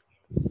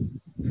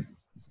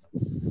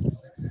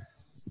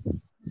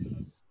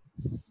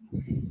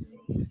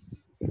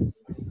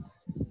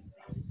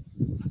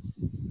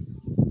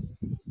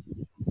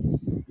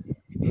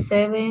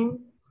 7,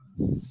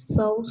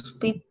 those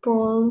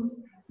people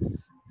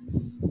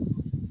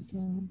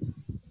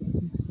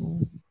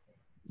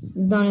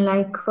don't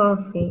like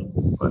coffee.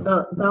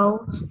 Or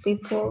those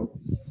people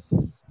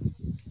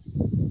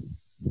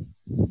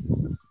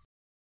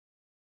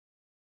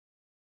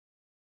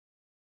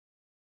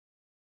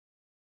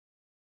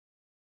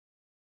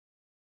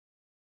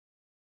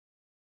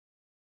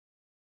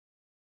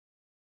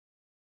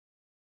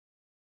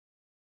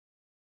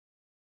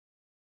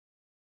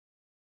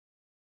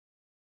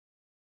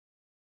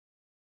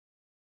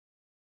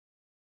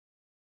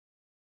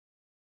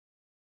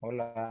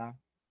Hola.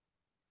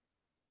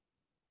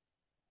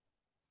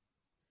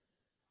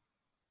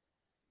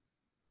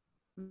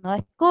 No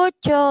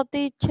escucho,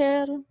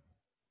 teacher.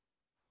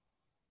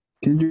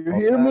 Can you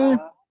hear me?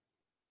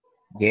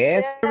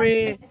 Yes.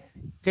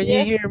 Can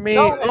you hear me?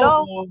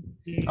 Hello. Oh,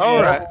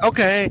 all right.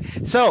 Okay.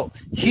 So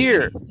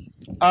here,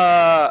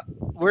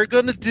 we're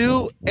gonna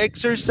do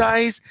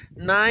exercise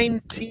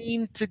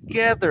 19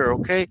 together.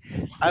 Okay.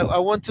 I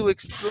want to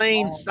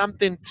explain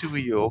something to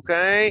you.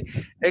 Okay.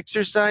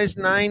 Exercise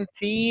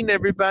 19.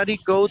 Everybody,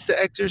 go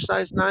to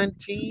exercise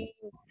 19.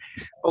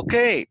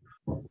 Okay.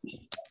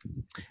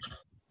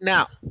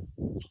 Now,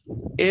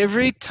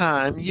 every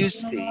time you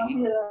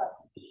see,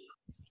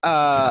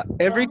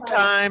 every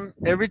time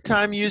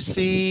you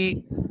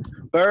see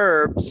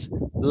verbs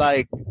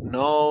like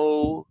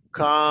know,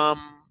 come,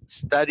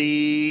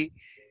 study,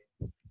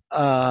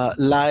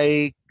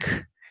 like,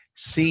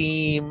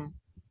 seem,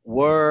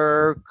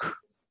 work,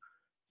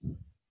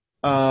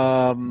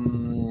 let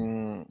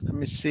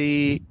me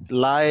see,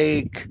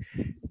 like,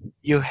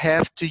 you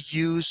have to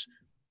use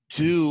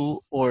do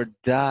or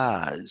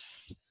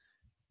does.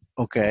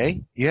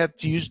 Okay, you have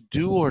to use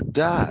do or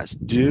does.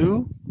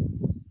 Do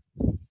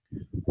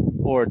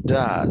or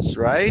does,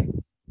 right?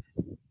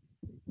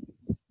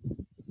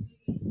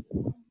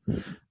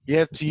 You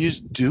have to use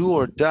do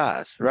or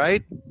does,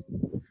 right?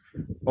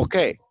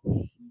 Okay.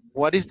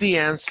 What is the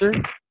answer?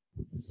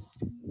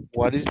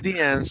 What is the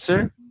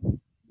answer?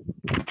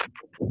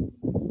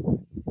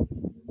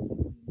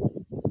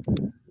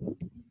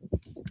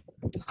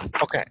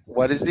 Okay.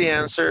 What is the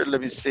answer?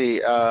 Let me see.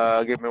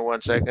 Give me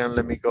 1 second.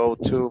 Let me go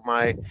to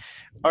my.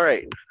 All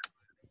right.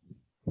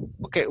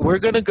 Okay. We're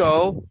going to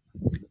go.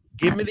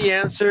 Give me the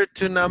answer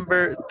to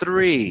number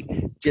 3.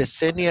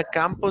 Yesenia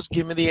Campos,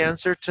 give me the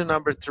answer to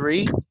number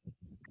 3.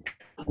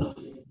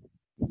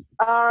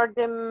 Are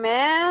the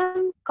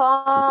men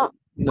come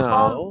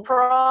No.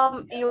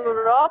 from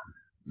Europe?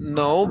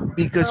 No,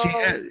 because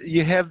From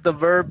you have the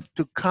verb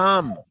to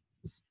come.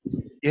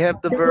 You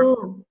have the verb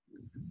Do.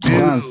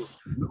 do.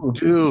 Was.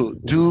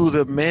 Do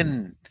the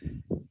men.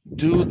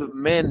 Do the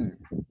men.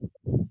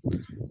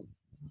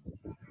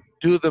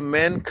 Do the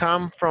men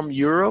come from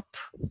Europe?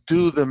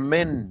 Do the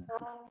men.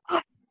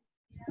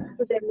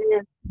 to the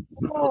men.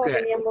 Oh, Okay.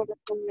 teníamos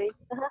razón ahí.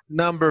 Ajá.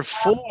 Number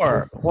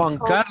 4, Juan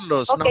Come.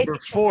 Carlos. Okay, Number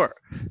teacher. 4.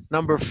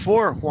 Number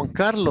 4, Juan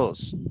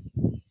Carlos.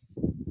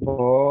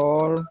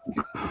 Or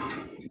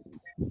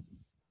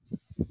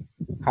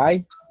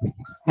hi. Hi,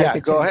 Yeah,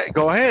 go teacher. ahead.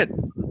 Go ahead.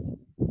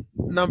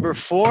 Number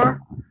 4.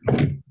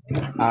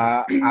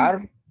 Are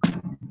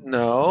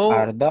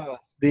No. those?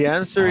 The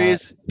answer Uh,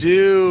 is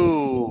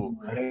do.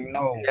 I don't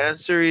know. The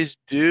answer is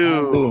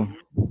Do.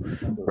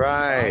 do.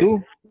 Right.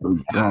 Do.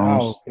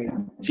 Those. Okay.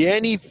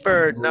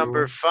 Jennifer,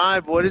 number Do.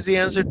 5. What is the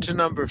answer to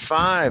number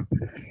 5?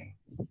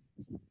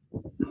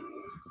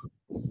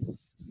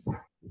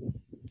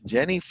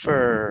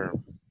 Jennifer.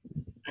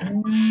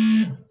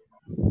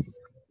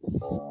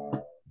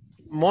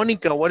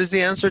 Monica, what is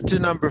the answer to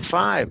number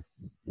 5?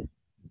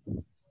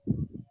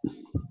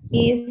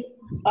 Is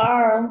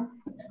are.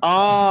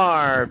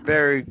 R.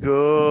 Very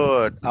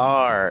good.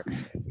 R.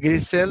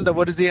 Griselda,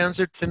 what is the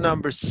answer to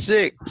number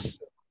 6?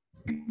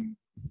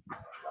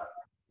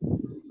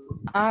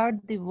 Are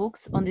the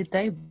books on the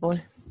table?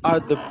 Are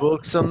the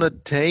books on the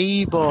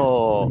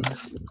table?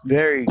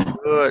 Very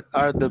good.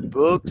 Are the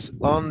books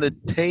on the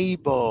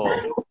table?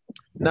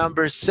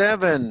 Number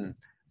 7.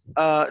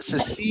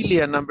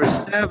 Cecilia, number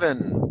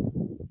 7.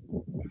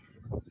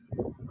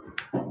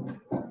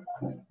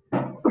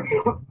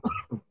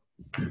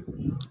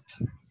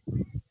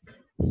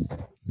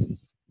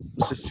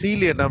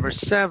 Cecilia, number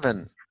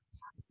 7.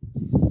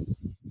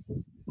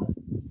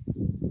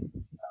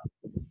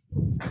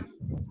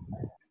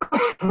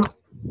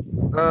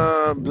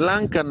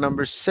 Blanca,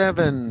 number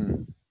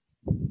 7.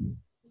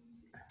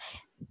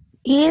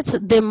 Is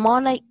the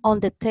money on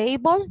the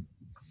table?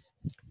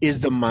 Is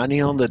the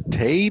money on the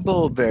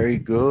table? Very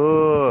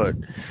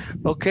good.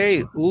 Okay,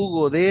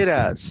 Hugo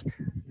Deras,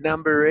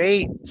 number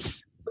 8.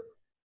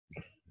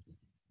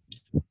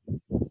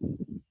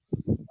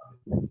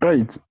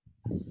 Right.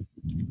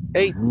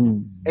 8.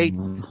 8.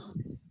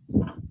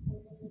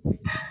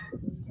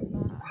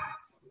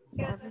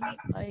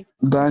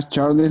 Does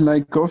Charlie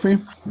like coffee?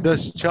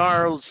 Does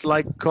Charles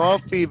like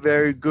coffee?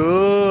 Very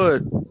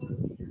good.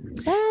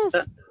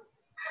 Does.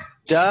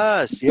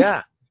 Does,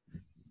 yeah.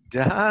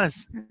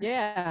 Does.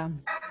 Yeah.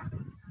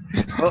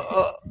 Oh,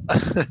 oh.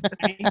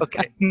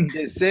 Okay.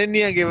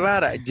 Yesenia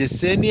Guevara.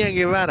 Yesenia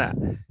Guevara.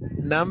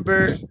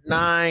 Number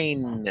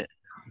 9.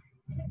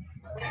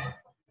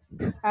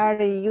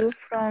 Are you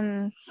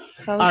from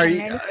South Are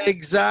you, America?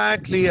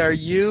 exactly. Are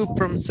you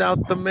from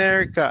South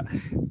America?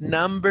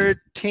 Number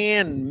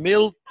 10.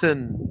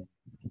 Milton.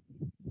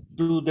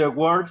 Do the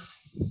words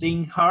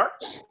seem hard?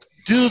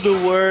 Do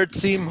the word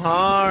seem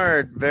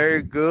hard?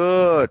 Very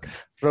good.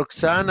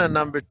 Roxana,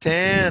 number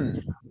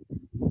 10.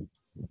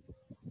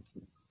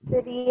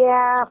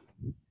 Sería,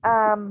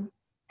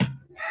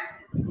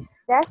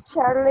 does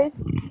Charles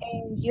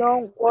and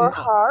John work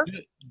No. hard?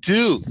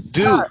 Do.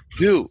 Hard.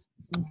 Do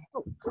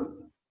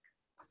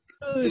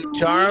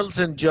Charles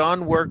and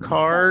John work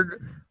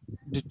hard?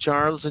 Do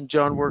Charles and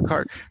John work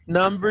hard?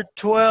 Number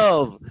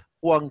 12.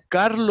 Juan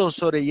Carlos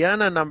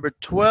Orellana, number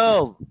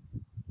 12.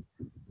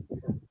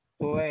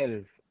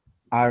 12.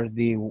 Are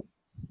the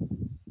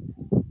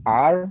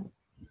are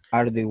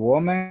are the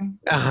women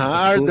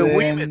Are the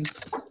women?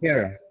 students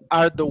here?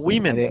 Are the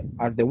women?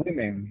 Are the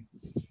women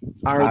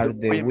Are the are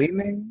the women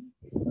women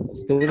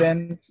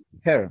students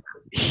here?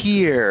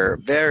 here?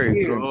 Very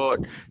Here.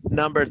 good.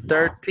 Number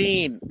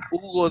 13.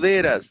 Hugo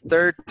Deras,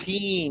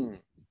 13.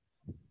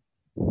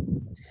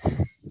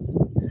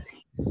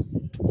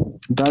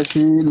 Does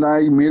she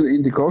like milk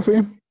in the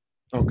coffee?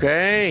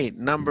 Okay.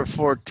 Number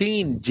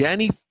 14.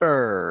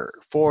 Jennifer,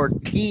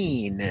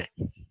 14.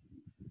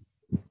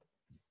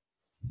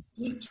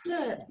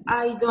 Teacher,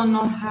 I don't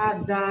know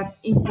how that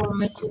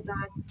information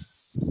that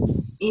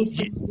is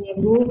in the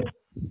book.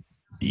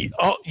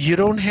 Oh, you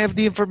don't have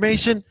the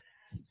information?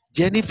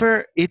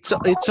 Jennifer, it's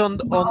on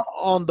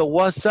the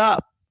WhatsApp,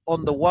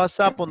 on the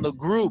WhatsApp, on the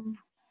group.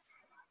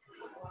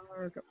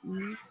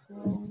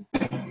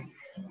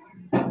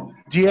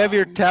 Do you have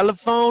your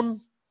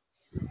telephone?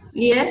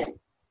 Yes.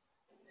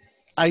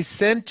 I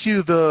sent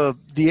you the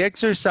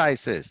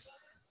exercises.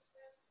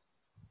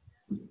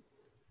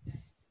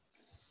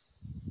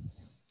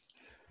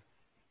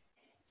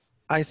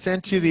 I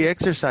sent you the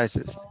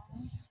exercises.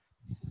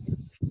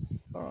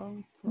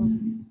 From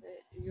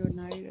the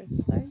United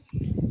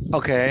States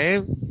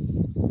Okay.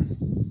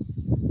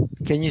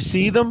 Can you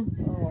see them?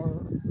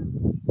 or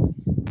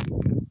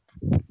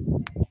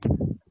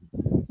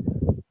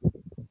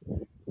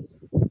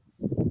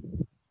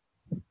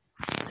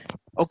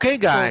Okay,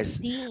 guys.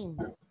 14.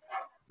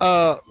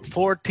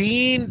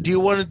 14. Do you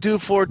want to do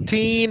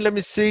 14? Let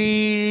me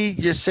see.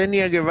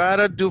 Yesenia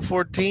Guevara, do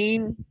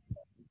 14.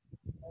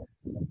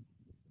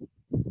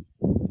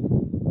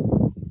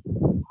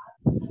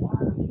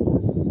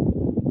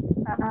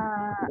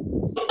 Uh,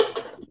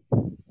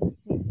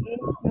 is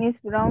Miss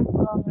Brown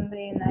from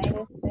the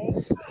United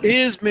States?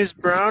 Is Miss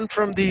Brown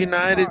from the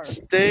United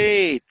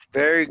States?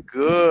 Very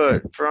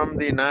good. From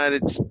the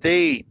United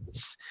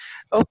States.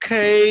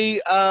 Okay.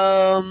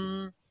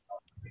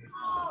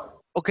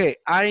 Okay,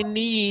 I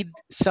need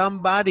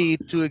somebody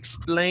to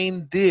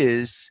explain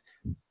this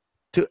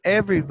to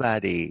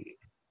everybody.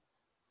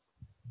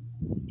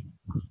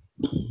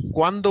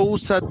 ¿Cuándo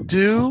usa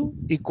do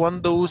y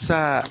cuándo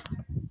usa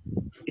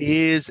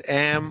is,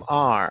 am,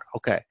 are?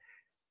 Okay.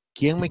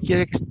 ¿Quién me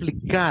quiere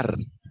explicar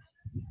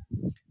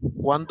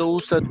cuándo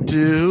usa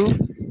do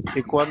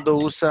y cuándo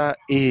usa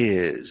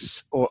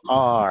is o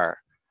are?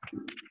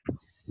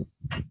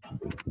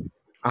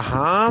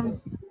 Ajá.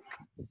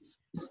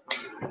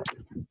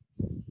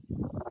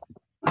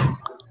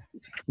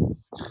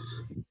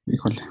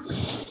 Híjole.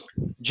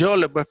 Yo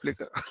les voy a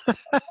explicar.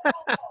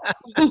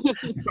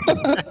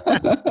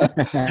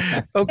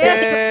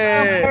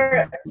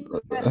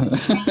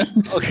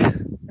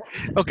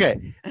 Ok.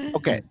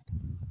 Ok.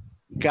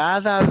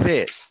 Cada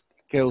vez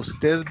que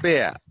usted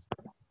vea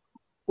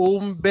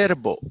un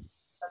verbo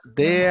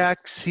de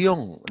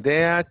acción,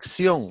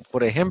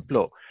 por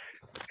ejemplo,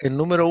 el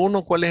número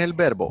 1, ¿cuál es el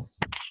verbo?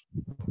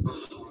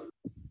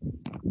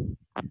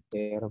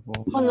 Verbo.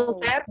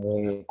 Conocer.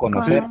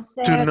 Conocer.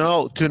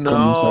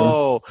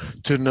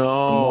 To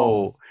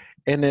know.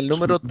 En el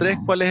número 3,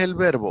 ¿cuál es el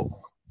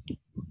verbo?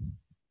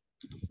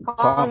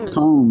 Come.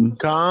 Come.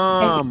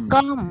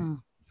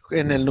 Come.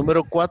 En el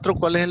número 4,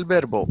 ¿cuál es el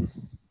verbo?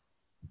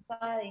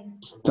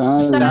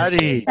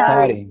 Study.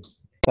 Study.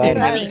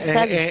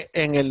 Study.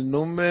 En el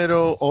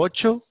número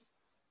 8.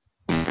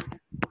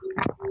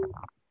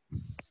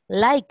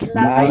 Like.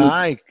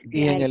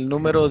 Y en el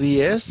número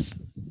 10.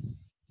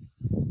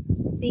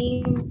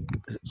 Sim.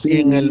 Y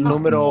en el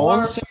número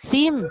 11.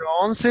 Sim. Número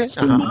 11.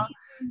 Ajá.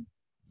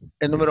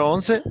 El número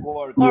 11.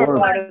 Work.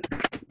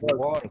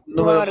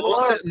 Número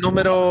 12.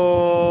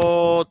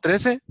 Número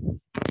 13.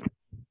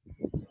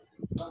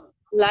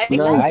 Like.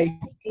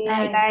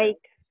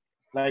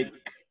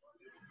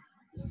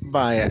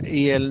 Vaya.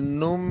 Y el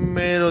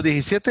número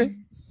 17.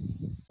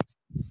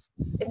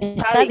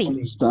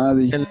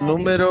 Study. El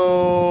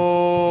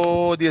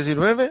número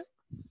 19.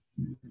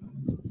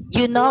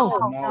 You know.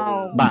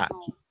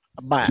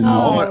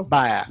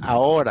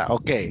 Ahora,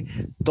 ok.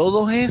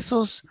 Todos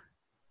esos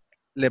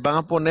le van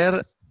a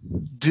poner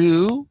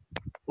do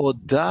o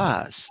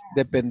does,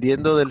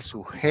 dependiendo del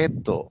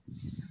sujeto.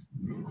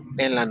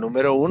 En la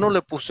número 1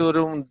 le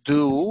pusieron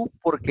do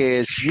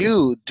porque es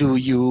you, do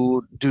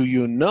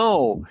you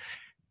know.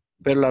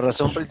 Pero la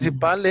razón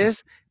principal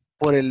es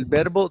por el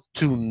verbo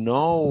to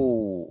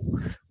know.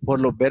 Por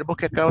los verbos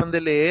que acaban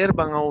de leer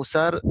van a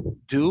usar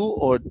do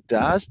o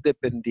does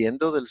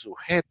dependiendo del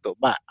sujeto.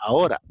 Va,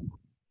 ahora.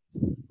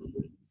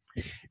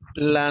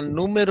 La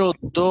número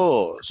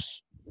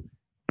 2.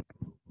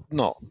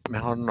 No,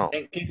 mejor no.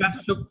 ¿En qué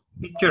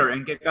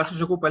caso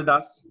se ocupa el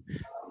das?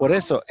 Por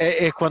eso,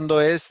 es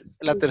cuando es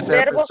la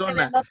tercera Verbos que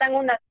persona. denotan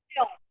una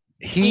acción.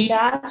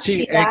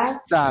 Sí,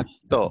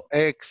 exacto.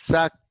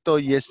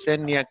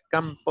 Yesenia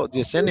Campos.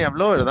 Yesenia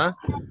habló, ¿verdad?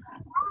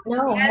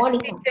 No,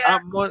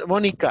 Mónica.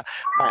 Mónica.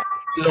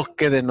 Los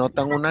que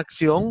denotan una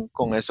acción,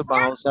 con eso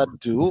van a usar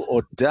do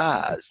o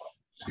does.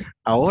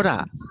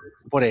 Ahora,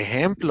 por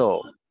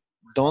ejemplo,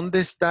 ¿dónde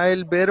está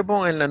el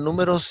verbo en la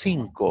número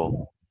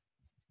 5?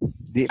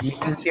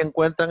 Miren si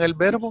encuentran el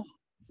verbo.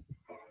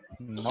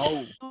 No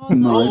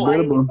hay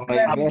verbo.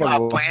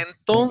 Pues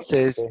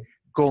entonces,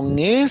 con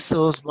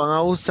esos van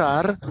a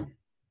usar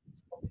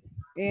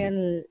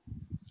el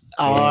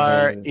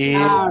are, is,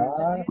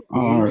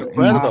 ¿de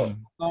acuerdo?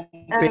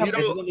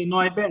 Pero no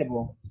hay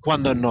verbo.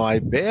 Cuando no hay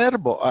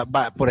verbo.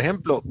 Por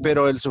ejemplo,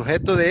 pero el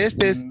sujeto de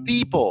este es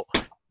people,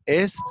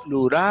 es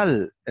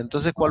plural.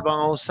 Entonces, ¿cuál van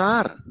a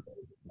usar?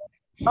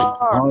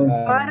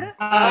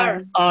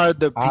 Are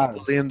the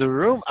people in the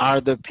room?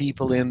 Are the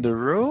people in the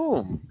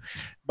room?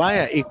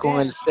 Vaya, y con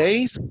el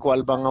 6,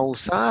 ¿cuál van a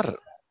usar?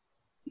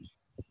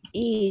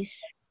 is.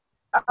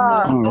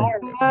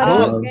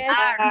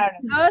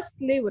 Los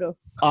libros.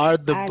 Are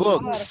the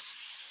books.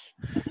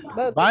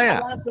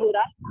 Vaya.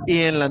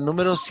 Y en la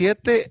número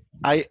 7,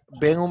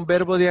 ¿ven un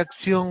verbo de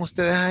acción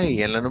ustedes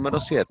ahí? En la número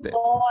 7.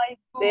 No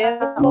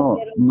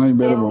hay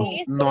verbo.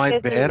 No hay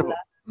verbo.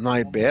 No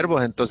hay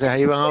verbos. Entonces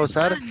ahí van a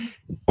usar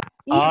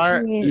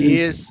are,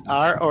 is,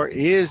 are or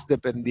is,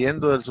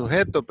 dependiendo del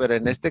sujeto. Pero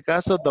en este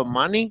caso, the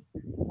money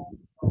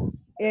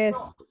Es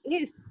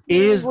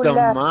is the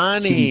Singular.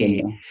 money.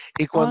 Singular.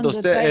 Y cuando On the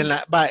usted,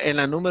 table. en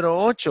la número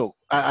 8,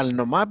 al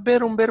nomás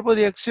ver un verbo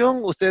de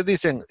acción, ustedes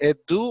dicen it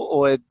do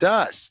o it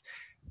does.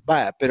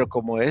 Vaya, pero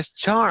como es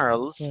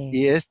Charles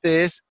y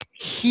este es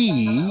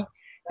he,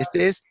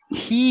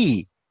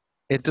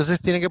 entonces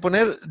tiene que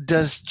poner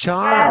does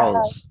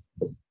Charles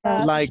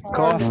like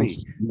coffee?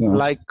 Yes, yes.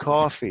 Like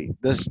coffee.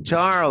 Does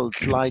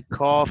Charles like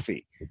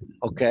coffee?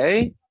 ¿Ok?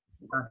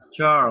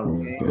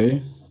 Charles.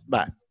 Okay.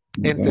 Va.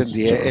 That's Charles.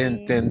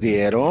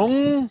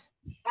 ¿Entendieron?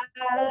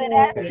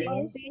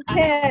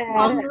 Teacher,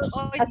 hoy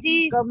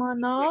sí, ¿Cómo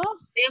no?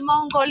 de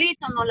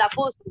mongolito no la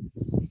puso.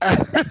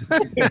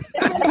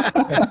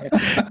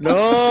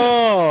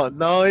 No,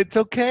 no, it's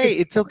okay.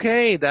 It's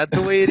okay. That's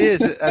the way it is.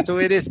 That's the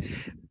way it is.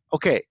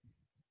 Okay.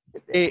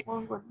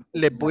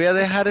 Les voy a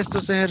dejar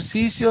estos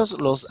ejercicios,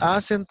 los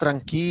hacen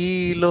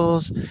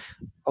tranquilos,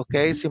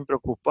 ok, sin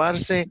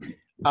preocuparse.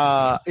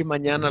 Y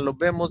mañana los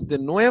vemos de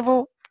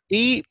nuevo.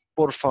 Y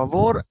por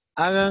favor,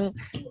 hagan,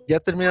 ya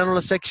terminaron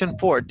la section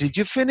 4. Did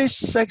you finish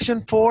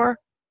section 4?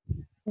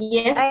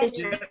 Yes,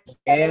 teacher.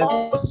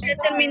 Yes. Ya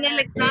terminé el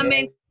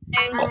examen.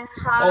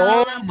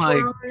 Oh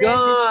my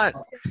God.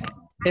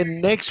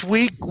 And next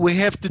week we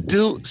have to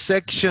do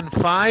section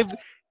 5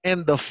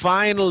 and the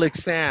final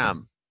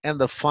exam. And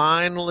the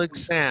final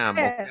exam,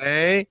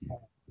 okay?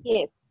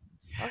 Yes.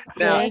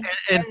 Now,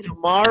 and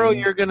tomorrow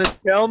you're gonna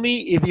tell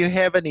me if you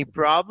have any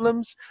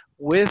problems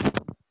with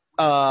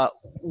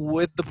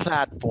the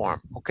platform,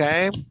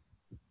 okay?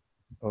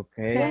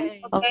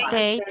 Okay.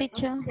 Okay,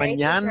 teacher.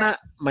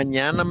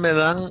 Mañana me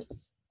dan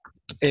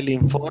el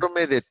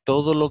informe de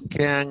todo lo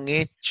que han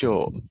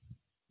hecho.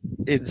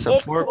 En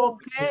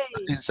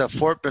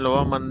Safor me lo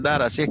va a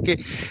mandar, así es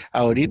que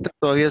ahorita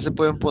todavía se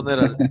pueden poner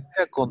al día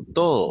con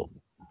todo.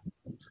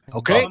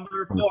 Okay?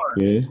 Number 4.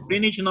 Okay.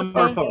 Finish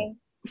number 4.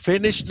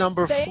 Finish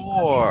number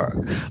 4.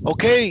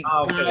 Okay,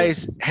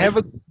 guys, have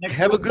a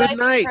good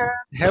night.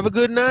 Have a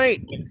good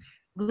night.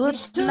 Good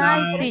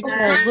night,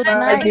 teacher. Good Bye,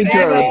 night.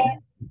 teacher.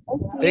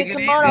 Take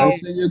it I'll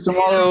easy. see you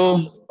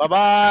tomorrow.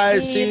 Bye-bye.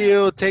 See See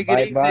you. Take it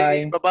easy.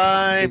 Bye-bye.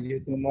 Bye-bye. See you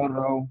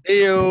tomorrow.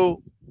 See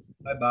you.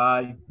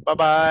 Bye-bye.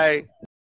 Bye-bye.